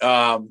point.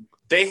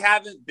 They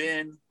haven't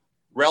been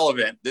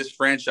relevant, this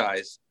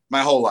franchise,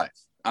 my whole life.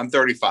 I'm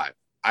 35.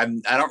 I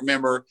don't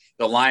remember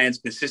the Lions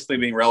consistently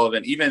being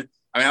relevant.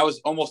 I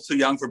was almost too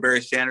young for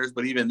Barry Sanders,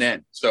 but even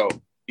then. So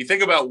you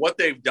think about what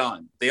they've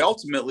done. They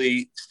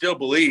ultimately still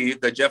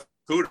believe that Jeff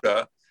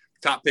Okudah,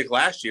 top pick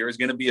last year, is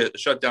going to be a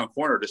shutdown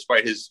corner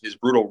despite his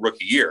brutal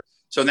rookie year.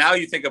 So now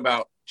you think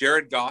about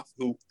Jared Goff,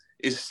 who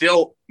is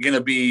still going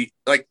to be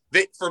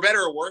for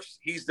better or worse,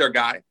 he's their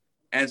guy.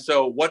 And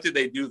so what did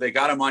they do? They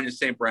got Amon-Ra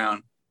St.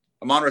 Brown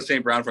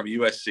from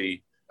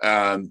USC.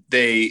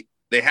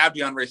 They have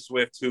DeAndre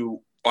Swift,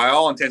 who by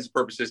all intents and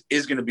purposes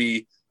is going to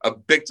be a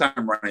big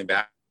time running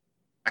back.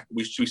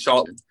 We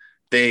saw it.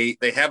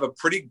 They have a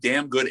pretty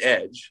damn good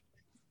edge.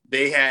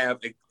 They have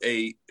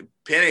a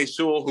Penei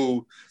Sewell,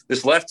 who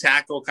this left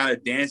tackle kind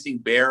of dancing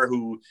bear,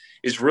 who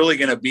is really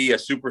going to be a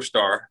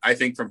superstar, I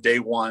think, from day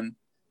one,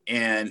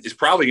 and is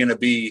probably going to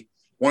be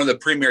one of the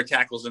premier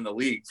tackles in the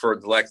league for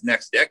the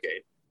next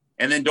decade.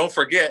 And then don't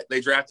forget, they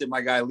drafted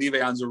my guy Levi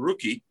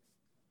Onwuzurike.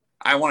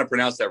 I want to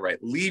pronounce that right.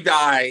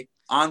 Levi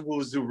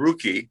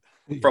Onwuzurike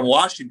from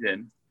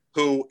Washington,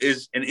 who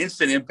is an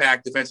instant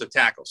impact defensive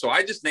tackle. So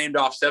I just named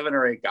off 7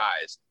 or 8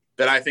 guys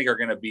that I think are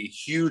going to be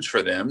huge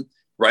for them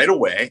right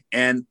away.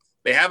 And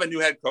they have a new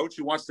head coach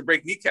who wants to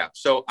break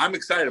kneecaps. So I'm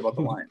excited about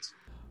the Lions.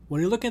 When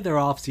you look at their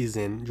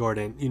offseason,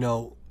 Jordan,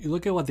 you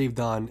look at what they've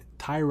done,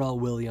 Tyrell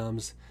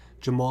Williams,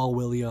 Jamal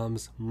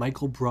Williams,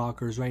 Michael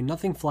Brockers, right?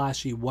 Nothing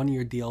flashy,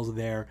 one-year deals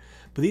there.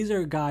 But these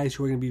are guys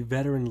who are going to be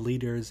veteran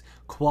leaders,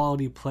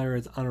 quality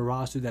players on a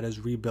roster that is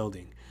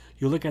rebuilding.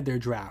 You look at their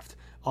draft,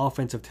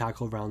 offensive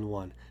tackle round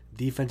 1,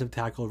 defensive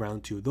tackle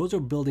round 2. Those are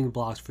building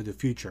blocks for the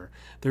future.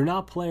 They're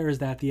not players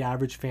that the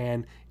average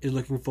fan is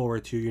looking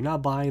forward to. You're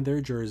not buying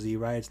their jersey,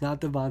 right? It's not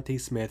Devontae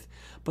Smith,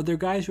 but they're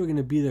guys who are going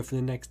to be there for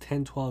the next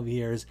 10, 12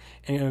 years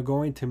and are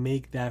going to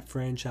make that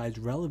franchise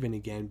relevant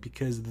again,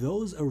 because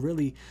those are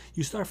really,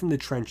 you start from the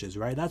trenches,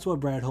 right? That's what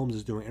Brad Holmes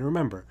is doing. And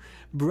remember,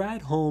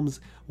 Brad Holmes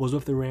was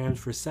with the Rams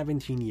for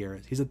 17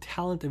 years. He's a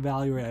talent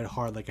evaluator at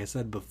heart, like I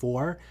said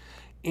before.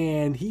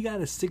 And he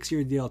got a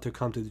 6-year deal to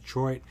come to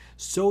Detroit.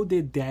 So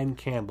did Dan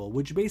Campbell,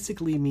 which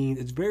basically means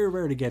it's very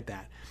rare to get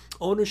that.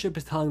 Ownership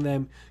is telling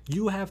them,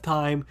 you have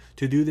time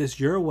to do this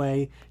your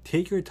way.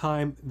 Take your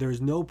time.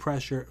 There's no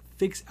pressure.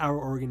 Fix our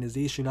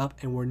organization up,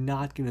 and we're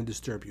not going to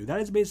disturb you.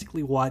 That is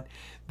basically what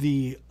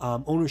the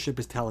ownership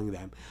is telling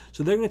them.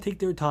 So they're going to take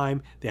their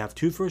time. They have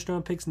 2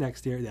 first-round picks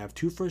next year. They have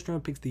 2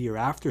 first-round picks the year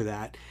after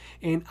that.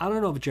 And I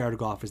don't know if Jared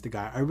Goff is the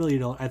guy. I really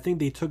don't. I think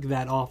they took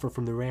that offer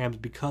from the Rams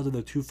because of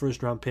the 2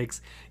 first-round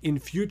picks in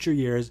future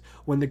years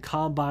when the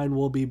combine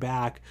will be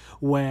back,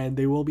 when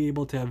they will be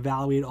able to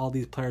evaluate all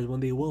these players,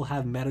 when they will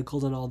have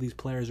medicals on all these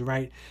players,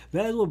 right?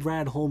 That is what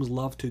Brad Holmes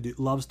loves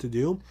to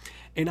do.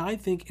 And I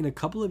think in a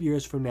couple of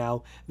years from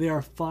now, they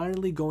are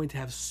finally going to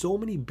have so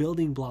many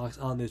building blocks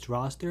on this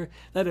roster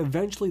that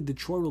eventually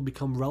Detroit will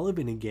become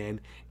relevant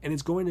again, and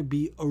it's going to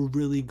be a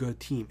really good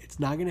team. It's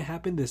not going to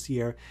happen this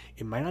year.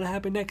 It might not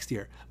happen next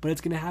year, but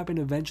it's going to happen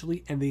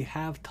eventually, and they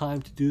have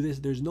time to do this.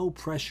 There's no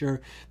pressure.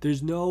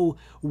 There's no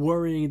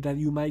worrying that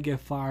you might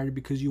get fired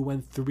because you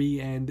went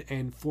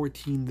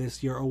 3-14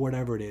 this year or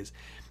whatever it is.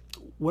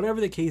 Whatever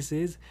the case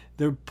is,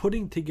 they're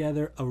putting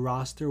together a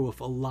roster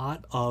with a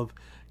lot of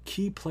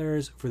key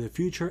players for the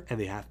future, and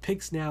they have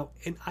picks now,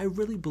 and I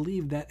really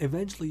believe that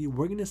eventually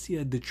we're going to see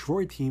a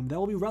Detroit team that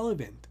will be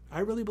relevant. I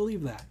really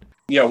believe that.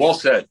 Yeah, well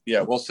said.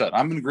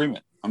 I'm in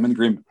agreement.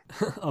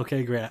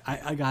 Okay, great.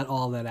 I got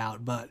all that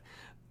out, but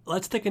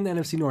let's take an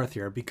NFC North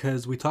here,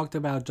 because we talked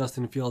about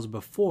Justin Fields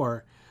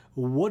before.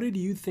 What did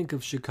you think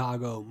of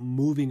Chicago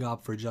moving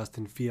up for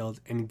Justin Fields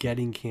and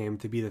getting him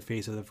to be the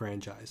face of the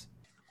franchise?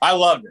 I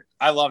loved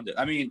it.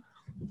 I mean,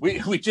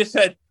 we just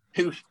said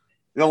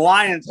the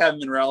Lions haven't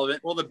been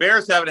relevant. Well, the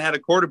Bears haven't had a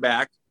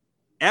quarterback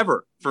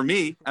ever for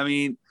me. I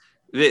mean,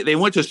 they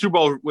went to a Super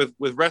Bowl with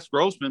Rex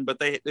Grossman, but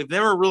they've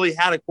never really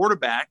had a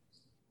quarterback.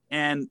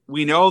 And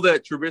we know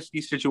that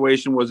Trubisky's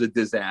situation was a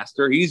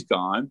disaster. He's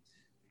gone.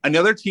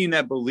 Another team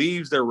that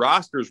believes their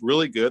roster is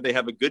really good. They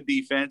have a good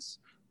defense.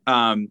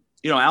 Allen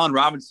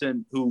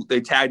Robinson, who they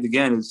tagged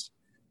again, is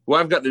who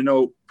I've gotten to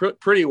know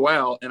pretty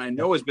well, and I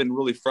know has been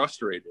really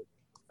frustrated.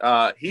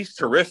 He's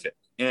terrific.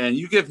 And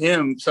you give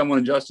him someone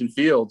in Justin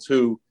Fields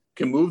who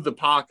can move the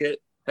pocket,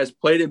 has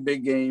played in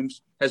big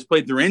games, has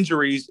played through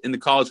injuries in the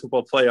college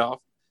football playoff.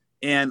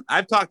 And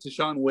I've talked to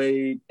Sean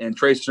Wade and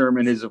Trey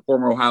Sermon, his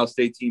former Ohio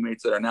State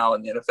teammates that are now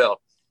in the NFL.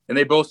 And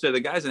they both say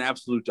the guy's an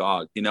absolute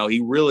dog.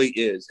 He really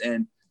is.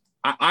 And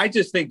I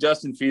just think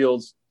Justin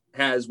Fields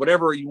has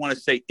whatever you want to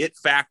say, it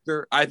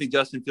factor. I think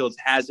Justin Fields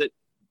has it.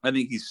 I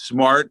think he's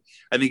smart.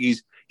 I think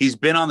he's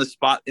been in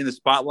the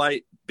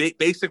spotlight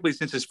basically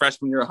since his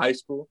freshman year of high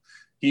school.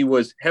 He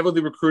was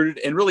heavily recruited,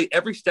 and really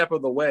every step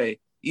of the way,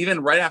 even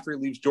right after he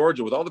leaves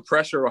Georgia with all the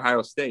pressure of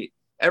Ohio State,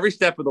 every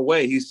step of the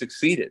way he's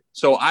succeeded.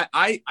 So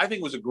I think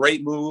it was a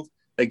great move.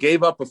 They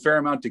gave up a fair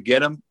amount to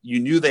get him. You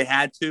knew they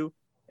had to.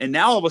 And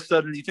now all of a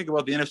sudden you think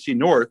about the NFC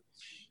North.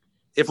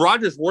 If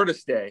Rodgers were to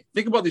stay,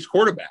 think about these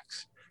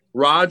quarterbacks.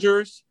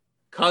 Rodgers,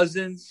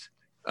 Cousins,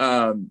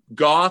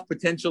 Goff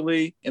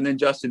potentially, and then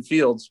Justin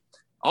Fields.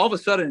 All of a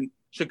sudden,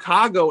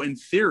 Chicago in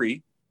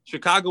theory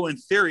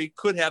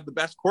could have the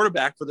best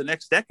quarterback for the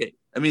next decade.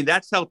 I mean,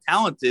 that's how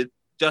talented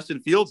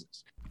Justin Fields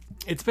is.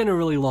 It's been a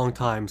really long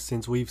time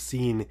since we've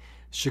seen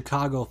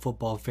Chicago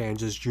football fans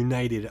just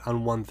united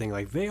on one thing.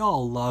 Like, they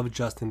all love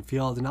Justin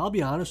Fields, and I'll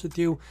be honest with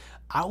you,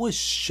 I was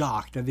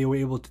shocked that they were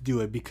able to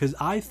do it, because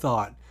I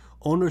thought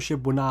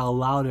ownership would not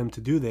allow them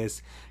to do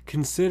this,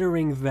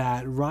 considering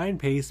that Ryan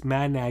Pace,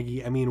 Matt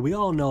Nagy, I mean, we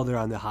all know they're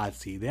on the hot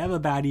seat. They have a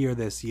bad year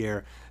this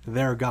year.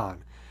 They're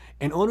gone.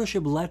 And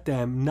ownership let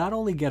them not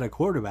only get a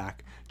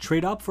quarterback,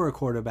 trade up for a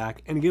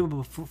quarterback, and give up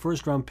a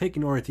first-round pick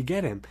in order to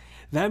get him.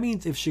 That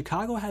means if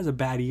Chicago has a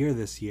bad year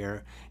this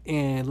year,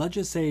 and let's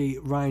just say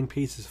Ryan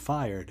Pace is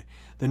fired,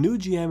 the new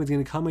GM is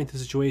going to come into a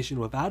situation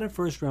without a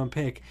first-round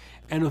pick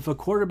and with a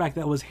quarterback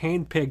that was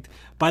handpicked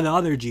by the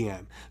other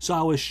GM. So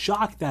I was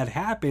shocked that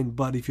happened,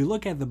 but if you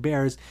look at the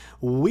Bears,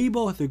 we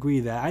both agree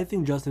that I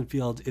think Justin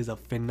Fields is a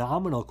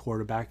phenomenal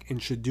quarterback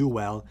and should do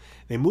well.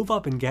 They move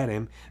up and get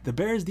him. The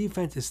Bears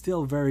defense is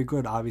still very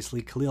good,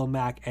 obviously. Khalil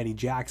Mack, Eddie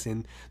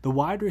Jackson. The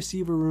wide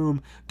receiver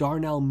room,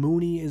 Darnell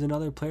Mooney is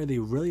another player they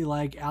really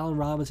like. Allen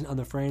Robinson on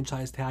the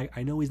franchise tag.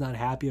 I know he's not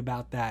happy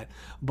about that,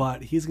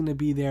 but he's going to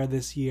be there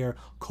this year.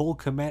 Cole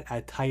Kmet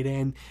at tight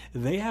end.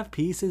 They have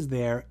pieces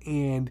there,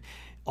 and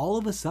all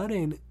of a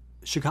sudden,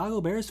 Chicago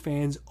Bears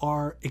fans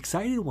are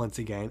excited once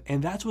again,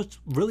 and that's what's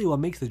really what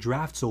makes the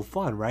draft so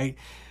fun, right?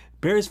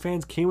 Bears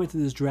fans came into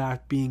this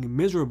draft being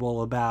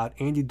miserable about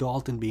Andy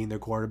Dalton being their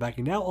quarterback,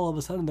 and now all of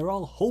a sudden they're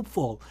all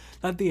hopeful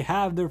that they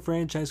have their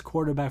franchise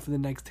quarterback for the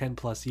next 10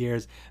 plus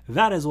years.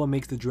 That is what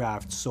makes the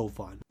draft so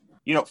fun.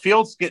 You know,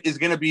 Fields is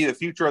going to be the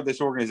future of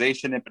this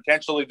organization and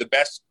potentially the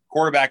best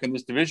quarterback in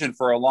this division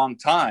for a long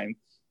time.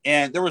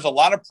 And there was a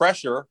lot of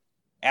pressure,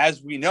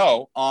 as we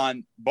know,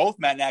 on both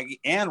Matt Nagy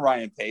and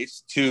Ryan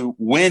Pace to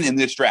win in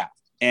this draft.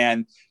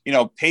 And, you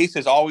know, Pace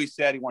has always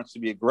said he wants to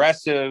be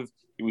aggressive.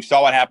 We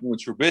saw what happened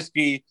with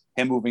Trubisky,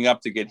 him moving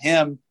up to get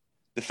him.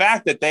 The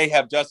fact that they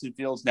have Justin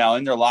Fields now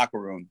in their locker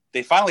room,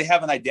 they finally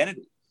have an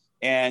identity.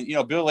 And, you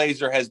know, Bill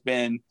Lazor has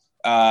been,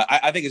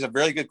 I think is a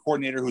very good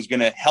coordinator who's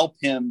going to help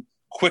him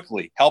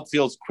help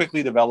Fields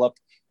quickly develop.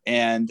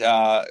 And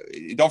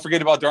don't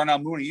forget about Darnell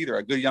Mooney either,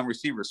 a good young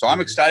receiver. So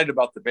I'm excited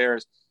about the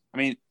Bears. I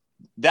mean,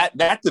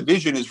 that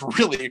division is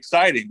really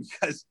exciting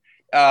because,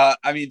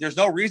 I mean, there's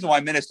no reason why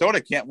Minnesota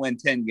can't win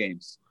 10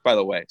 games, by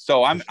the way.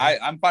 So I'm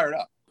fired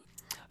up.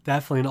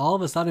 Definitely. And all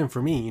of a sudden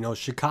for me, you know,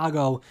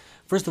 Chicago,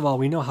 first of all,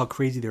 we know how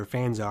crazy their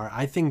fans are.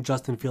 I think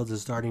Justin Fields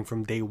is starting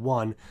from day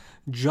one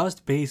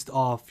just based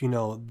off, you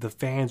know, the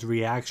fans'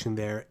 reaction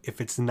there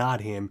if it's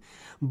not him.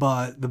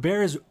 But the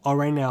Bears are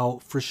right now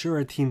for sure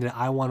a team that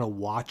I want to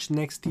watch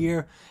next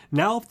year.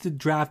 Now with the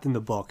draft in the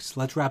books,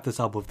 let's wrap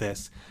this up with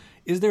this.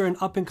 Is there an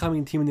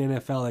up-and-coming team in the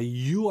NFL that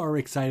you are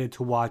excited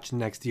to watch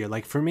next year?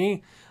 Like for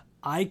me,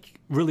 I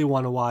really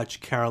want to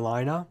watch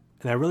Carolina.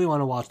 And I really want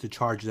to watch the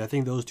Chargers. I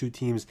think those two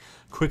teams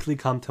quickly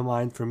come to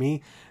mind for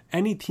me.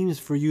 Any teams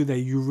for you that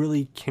you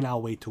really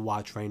cannot wait to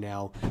watch right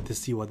now to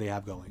see what they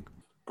have going?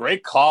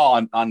 Great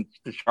call on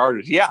the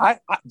Chargers. Yeah,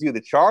 dude,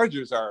 the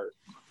Chargers are,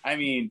 I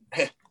mean,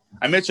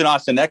 I mentioned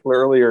Austin Eckler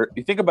earlier.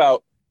 You think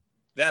about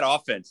that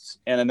offense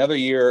and another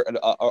year,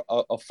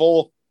 a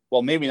full,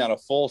 well, maybe not a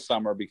full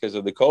summer because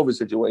of the COVID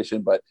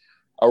situation, but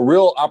a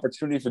real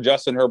opportunity for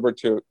Justin Herbert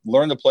to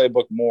learn the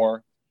playbook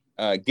more,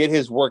 get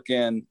his work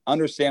in,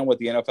 understand what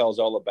the NFL is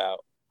all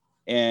about.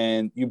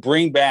 And you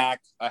bring back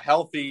a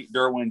healthy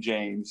Derwin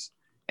James,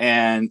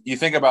 and you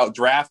think about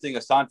drafting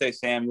Asante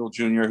Samuel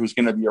Jr., who's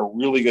going to be a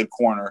really good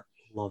corner.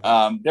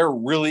 They're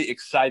really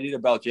excited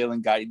about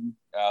Jalen Guyton,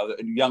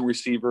 the young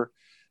receiver.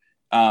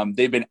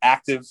 They've been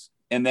active.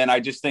 And then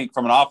I just think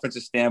from an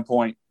offensive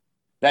standpoint,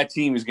 that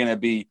team is going to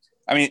be,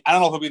 I mean, I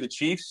don't know if it'll be the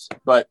Chiefs,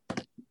 but,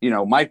 you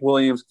know, Mike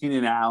Williams,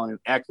 Keenan Allen,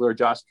 Eckler,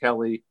 Josh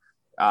Kelly,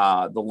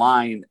 the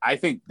line, I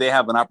think they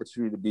have an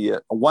opportunity to be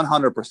a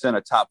 100%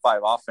 a top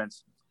five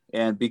offense.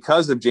 And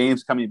because of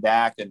James coming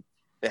back and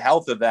the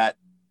health of that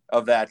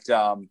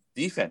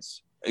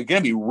defense, it's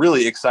going to be a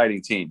really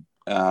exciting team.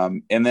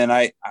 And then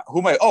and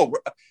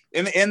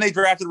they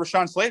drafted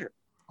Rashawn Slater,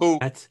 who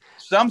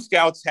some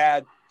scouts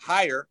had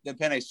higher than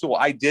Penei Sewell.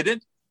 I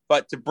didn't,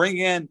 but to bring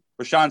in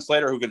Rashawn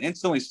Slater, who can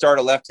instantly start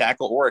a left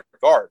tackle or a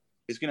guard,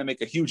 is going to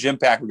make a huge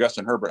impact with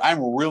Justin Herbert.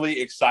 I'm really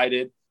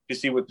excited to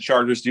see what the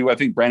Chargers do. I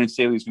think Brandon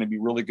Staley is going to be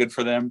really good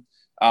for them.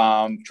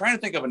 Trying to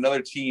think of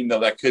another team though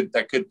that could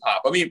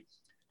pop. I mean,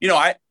 you know,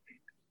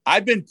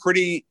 I've been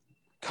pretty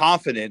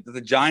confident that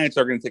the Giants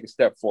are going to take a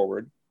step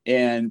forward,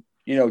 and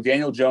you know,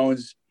 Daniel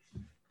Jones,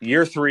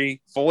 year 3,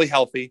 fully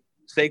healthy.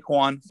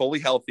 Saquon, fully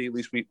healthy. At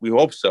least we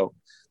hope so.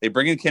 They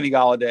bring in Kenny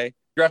Golladay,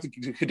 drafted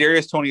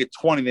Kadarius Toney at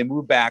 20. They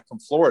moved back from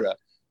Florida,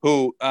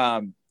 who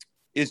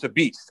is a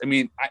beast. I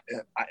mean,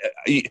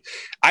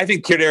 I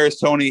think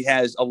Kadarius Toney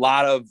has a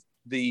lot of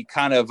the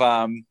kind of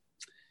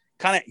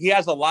he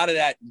has a lot of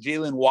that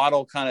Jalen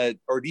Waddle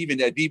or even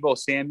a Deebo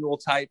Samuel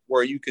type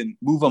where you can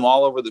move him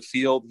all over the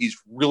field. He's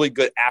really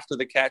good after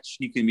the catch.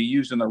 He can be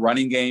used in the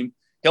running game.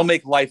 He'll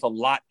make life a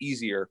lot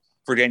easier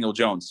for Daniel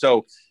Jones.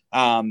 So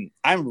I'm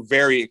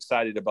very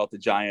excited about the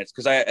Giants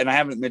because I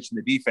haven't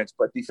mentioned the defense,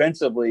 but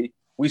defensively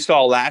we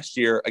saw last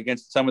year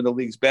against some of the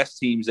league's best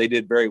teams, they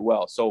did very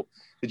well. So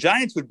the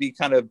Giants would be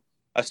kind of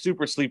a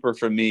super sleeper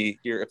for me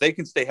here. If they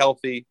can stay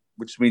healthy,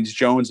 which means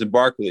Jones and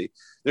Barkley,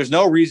 there's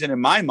no reason in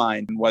my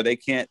mind why they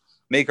can't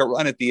make a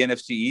run at the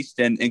NFC East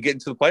and get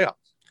into the playoffs.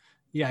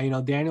 Yeah, you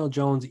know, Daniel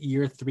Jones,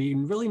 year 3,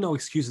 and really no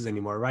excuses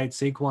anymore, right?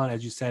 Saquon,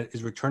 as you said,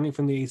 is returning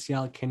from the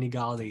ACL. Kenny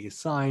Golladay is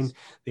signed.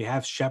 They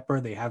have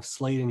Shepard. They have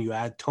Slayton. You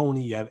add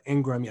Toney. You have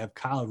Ingram. You have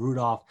Kyle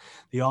Rudolph.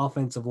 The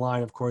offensive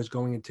line, of course,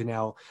 going into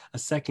now a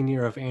second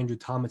year of Andrew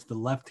Thomas, the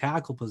left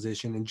tackle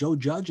position, and Joe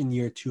Judge in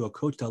year 2, a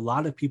coach that a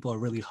lot of people are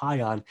really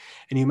high on.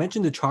 And you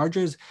mentioned the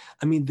Chargers.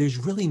 I mean, there's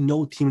really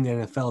no team in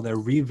the NFL that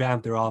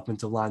revamped their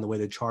offensive line the way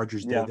the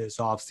Chargers did this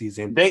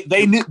offseason.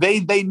 They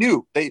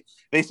knew.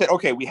 They said,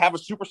 okay, we have a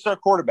superstar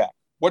quarterback.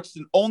 What's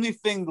the only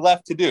thing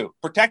left to do?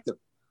 Protect him.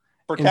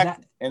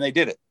 And they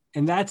did it.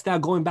 And that's now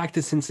going back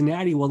to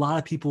Cincinnati, where a lot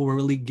of people were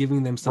really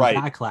giving them some Right.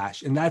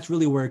 backlash. And that's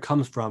really where it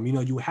comes from. You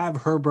know, you have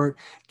Herbert,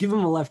 give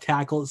him a left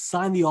tackle,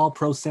 sign the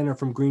all-pro center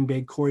from Green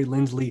Bay, Corey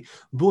Linsley,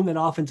 boom, that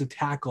offensive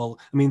tackle.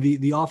 I mean,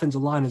 the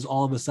offensive line is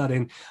all of a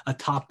sudden a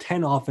top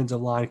 10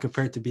 offensive line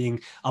compared to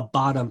being a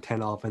bottom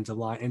 10 offensive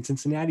line. And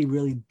Cincinnati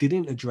really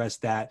didn't address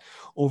that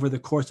over the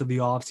course of the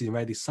offseason,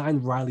 right? They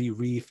signed Riley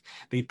Reif.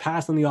 They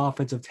passed on the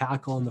offensive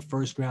tackle in the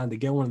first round. They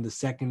get one in the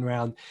second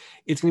round.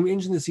 It's going to be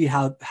interesting to see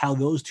how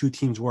those two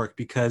teams work,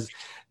 because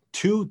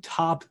two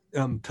top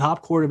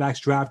quarterbacks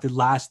drafted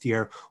last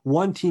year,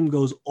 one team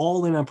goes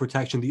all in on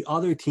protection, the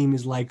other team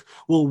is like,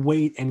 we'll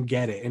wait and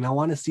get it. And I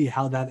want to see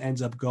how that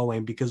ends up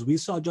going, because we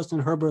saw Justin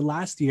Herbert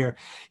last year.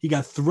 He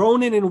got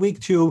thrown in week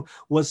 2,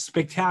 was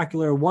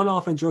spectacular, won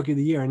offense rookie of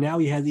the year, and now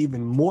he has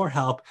even more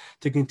help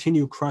to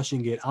continue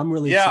crushing it. I'm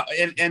really and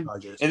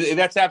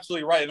that's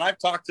absolutely right. And I've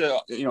talked to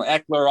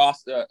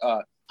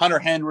Eckler, Hunter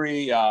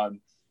Henry,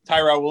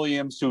 Tyrell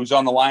Williams, who's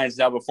on the Lions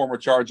now, but former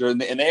Charger,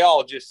 and they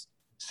all just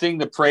sing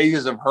the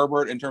praises of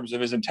Herbert in terms of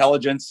his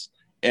intelligence,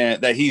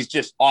 and that he's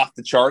just off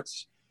the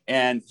charts.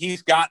 And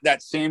he's got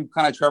that same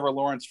kind of Trevor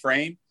Lawrence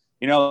frame,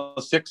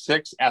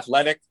 6'6",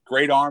 athletic,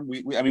 great arm.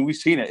 We've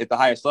seen it at the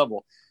highest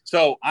level.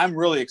 So I'm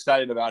really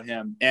excited about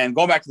him. And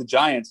going back to the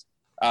Giants,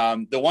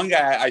 the one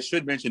guy I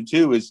should mention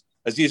too is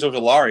Azeez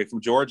Ojulari from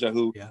Georgia,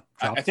 who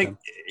I think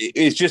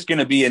is just going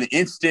to be an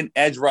instant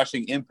edge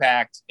rushing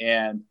impact,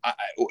 and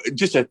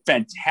just a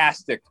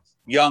fantastic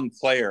young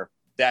player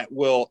that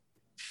will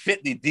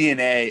fit the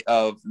DNA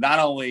of not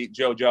only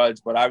Joe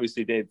Judge, but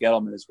obviously Dave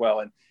Gettleman as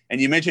well.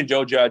 And you mentioned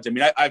Joe Judge. I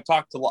mean, I've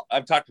talked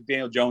to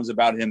Daniel Jones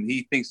about him.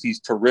 He thinks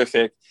he's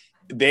terrific.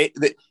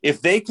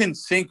 If they can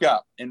sync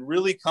up and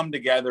really come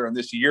together in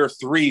this year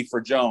 3 for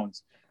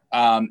Jones,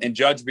 and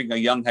Judge being a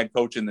young head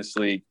coach in this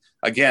league,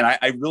 again,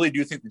 I really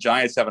do think the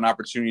Giants have an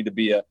opportunity to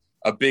be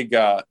a big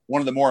one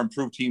of the more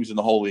improved teams in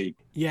the whole league.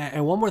 Yeah,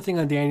 and one more thing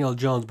on Daniel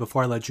Jones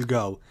before I let you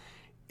go.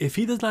 If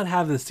he does not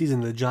have the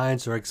season the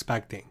Giants are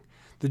expecting,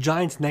 the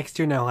Giants next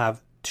year now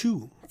have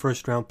 2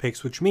 first-round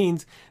picks, which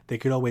means they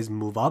could always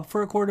move up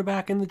for a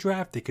quarterback in the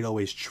draft. They could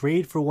always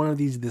trade for one of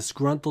these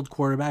disgruntled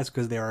quarterbacks,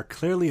 because there are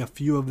clearly a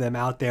few of them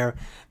out there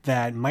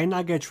that might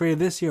not get traded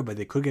this year, but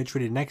they could get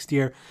traded next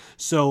year.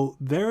 So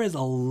there is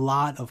a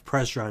lot of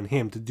pressure on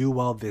him to do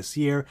well this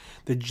year.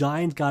 The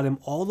Giants got him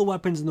all the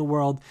weapons in the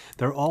world.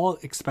 They're all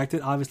expected,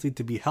 obviously,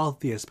 to be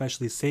healthy,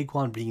 especially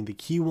Saquon being the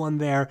key one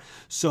there.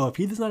 So if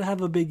he does not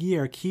have a big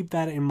year, keep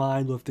that in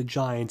mind with the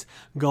Giants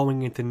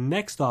going into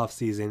next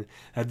offseason,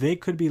 that they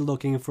could be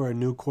looking for a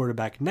new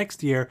quarterback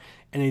next year,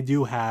 and they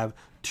do have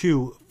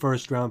 2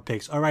 first-round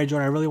picks. All right,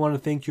 Jordan, I really want to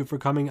thank you for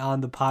coming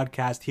on the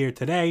podcast here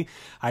today.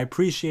 I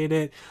appreciate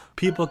it.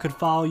 People could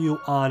follow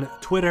you on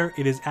Twitter.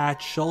 It is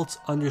at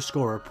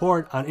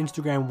Schultz_report. On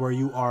Instagram, where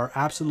you are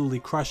absolutely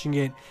crushing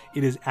it,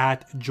 it is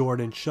at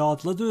Jordan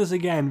Schultz. Let's do this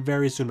again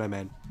very soon, my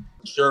man.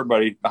 Sure,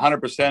 buddy.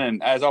 100%.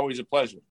 And as always, a pleasure.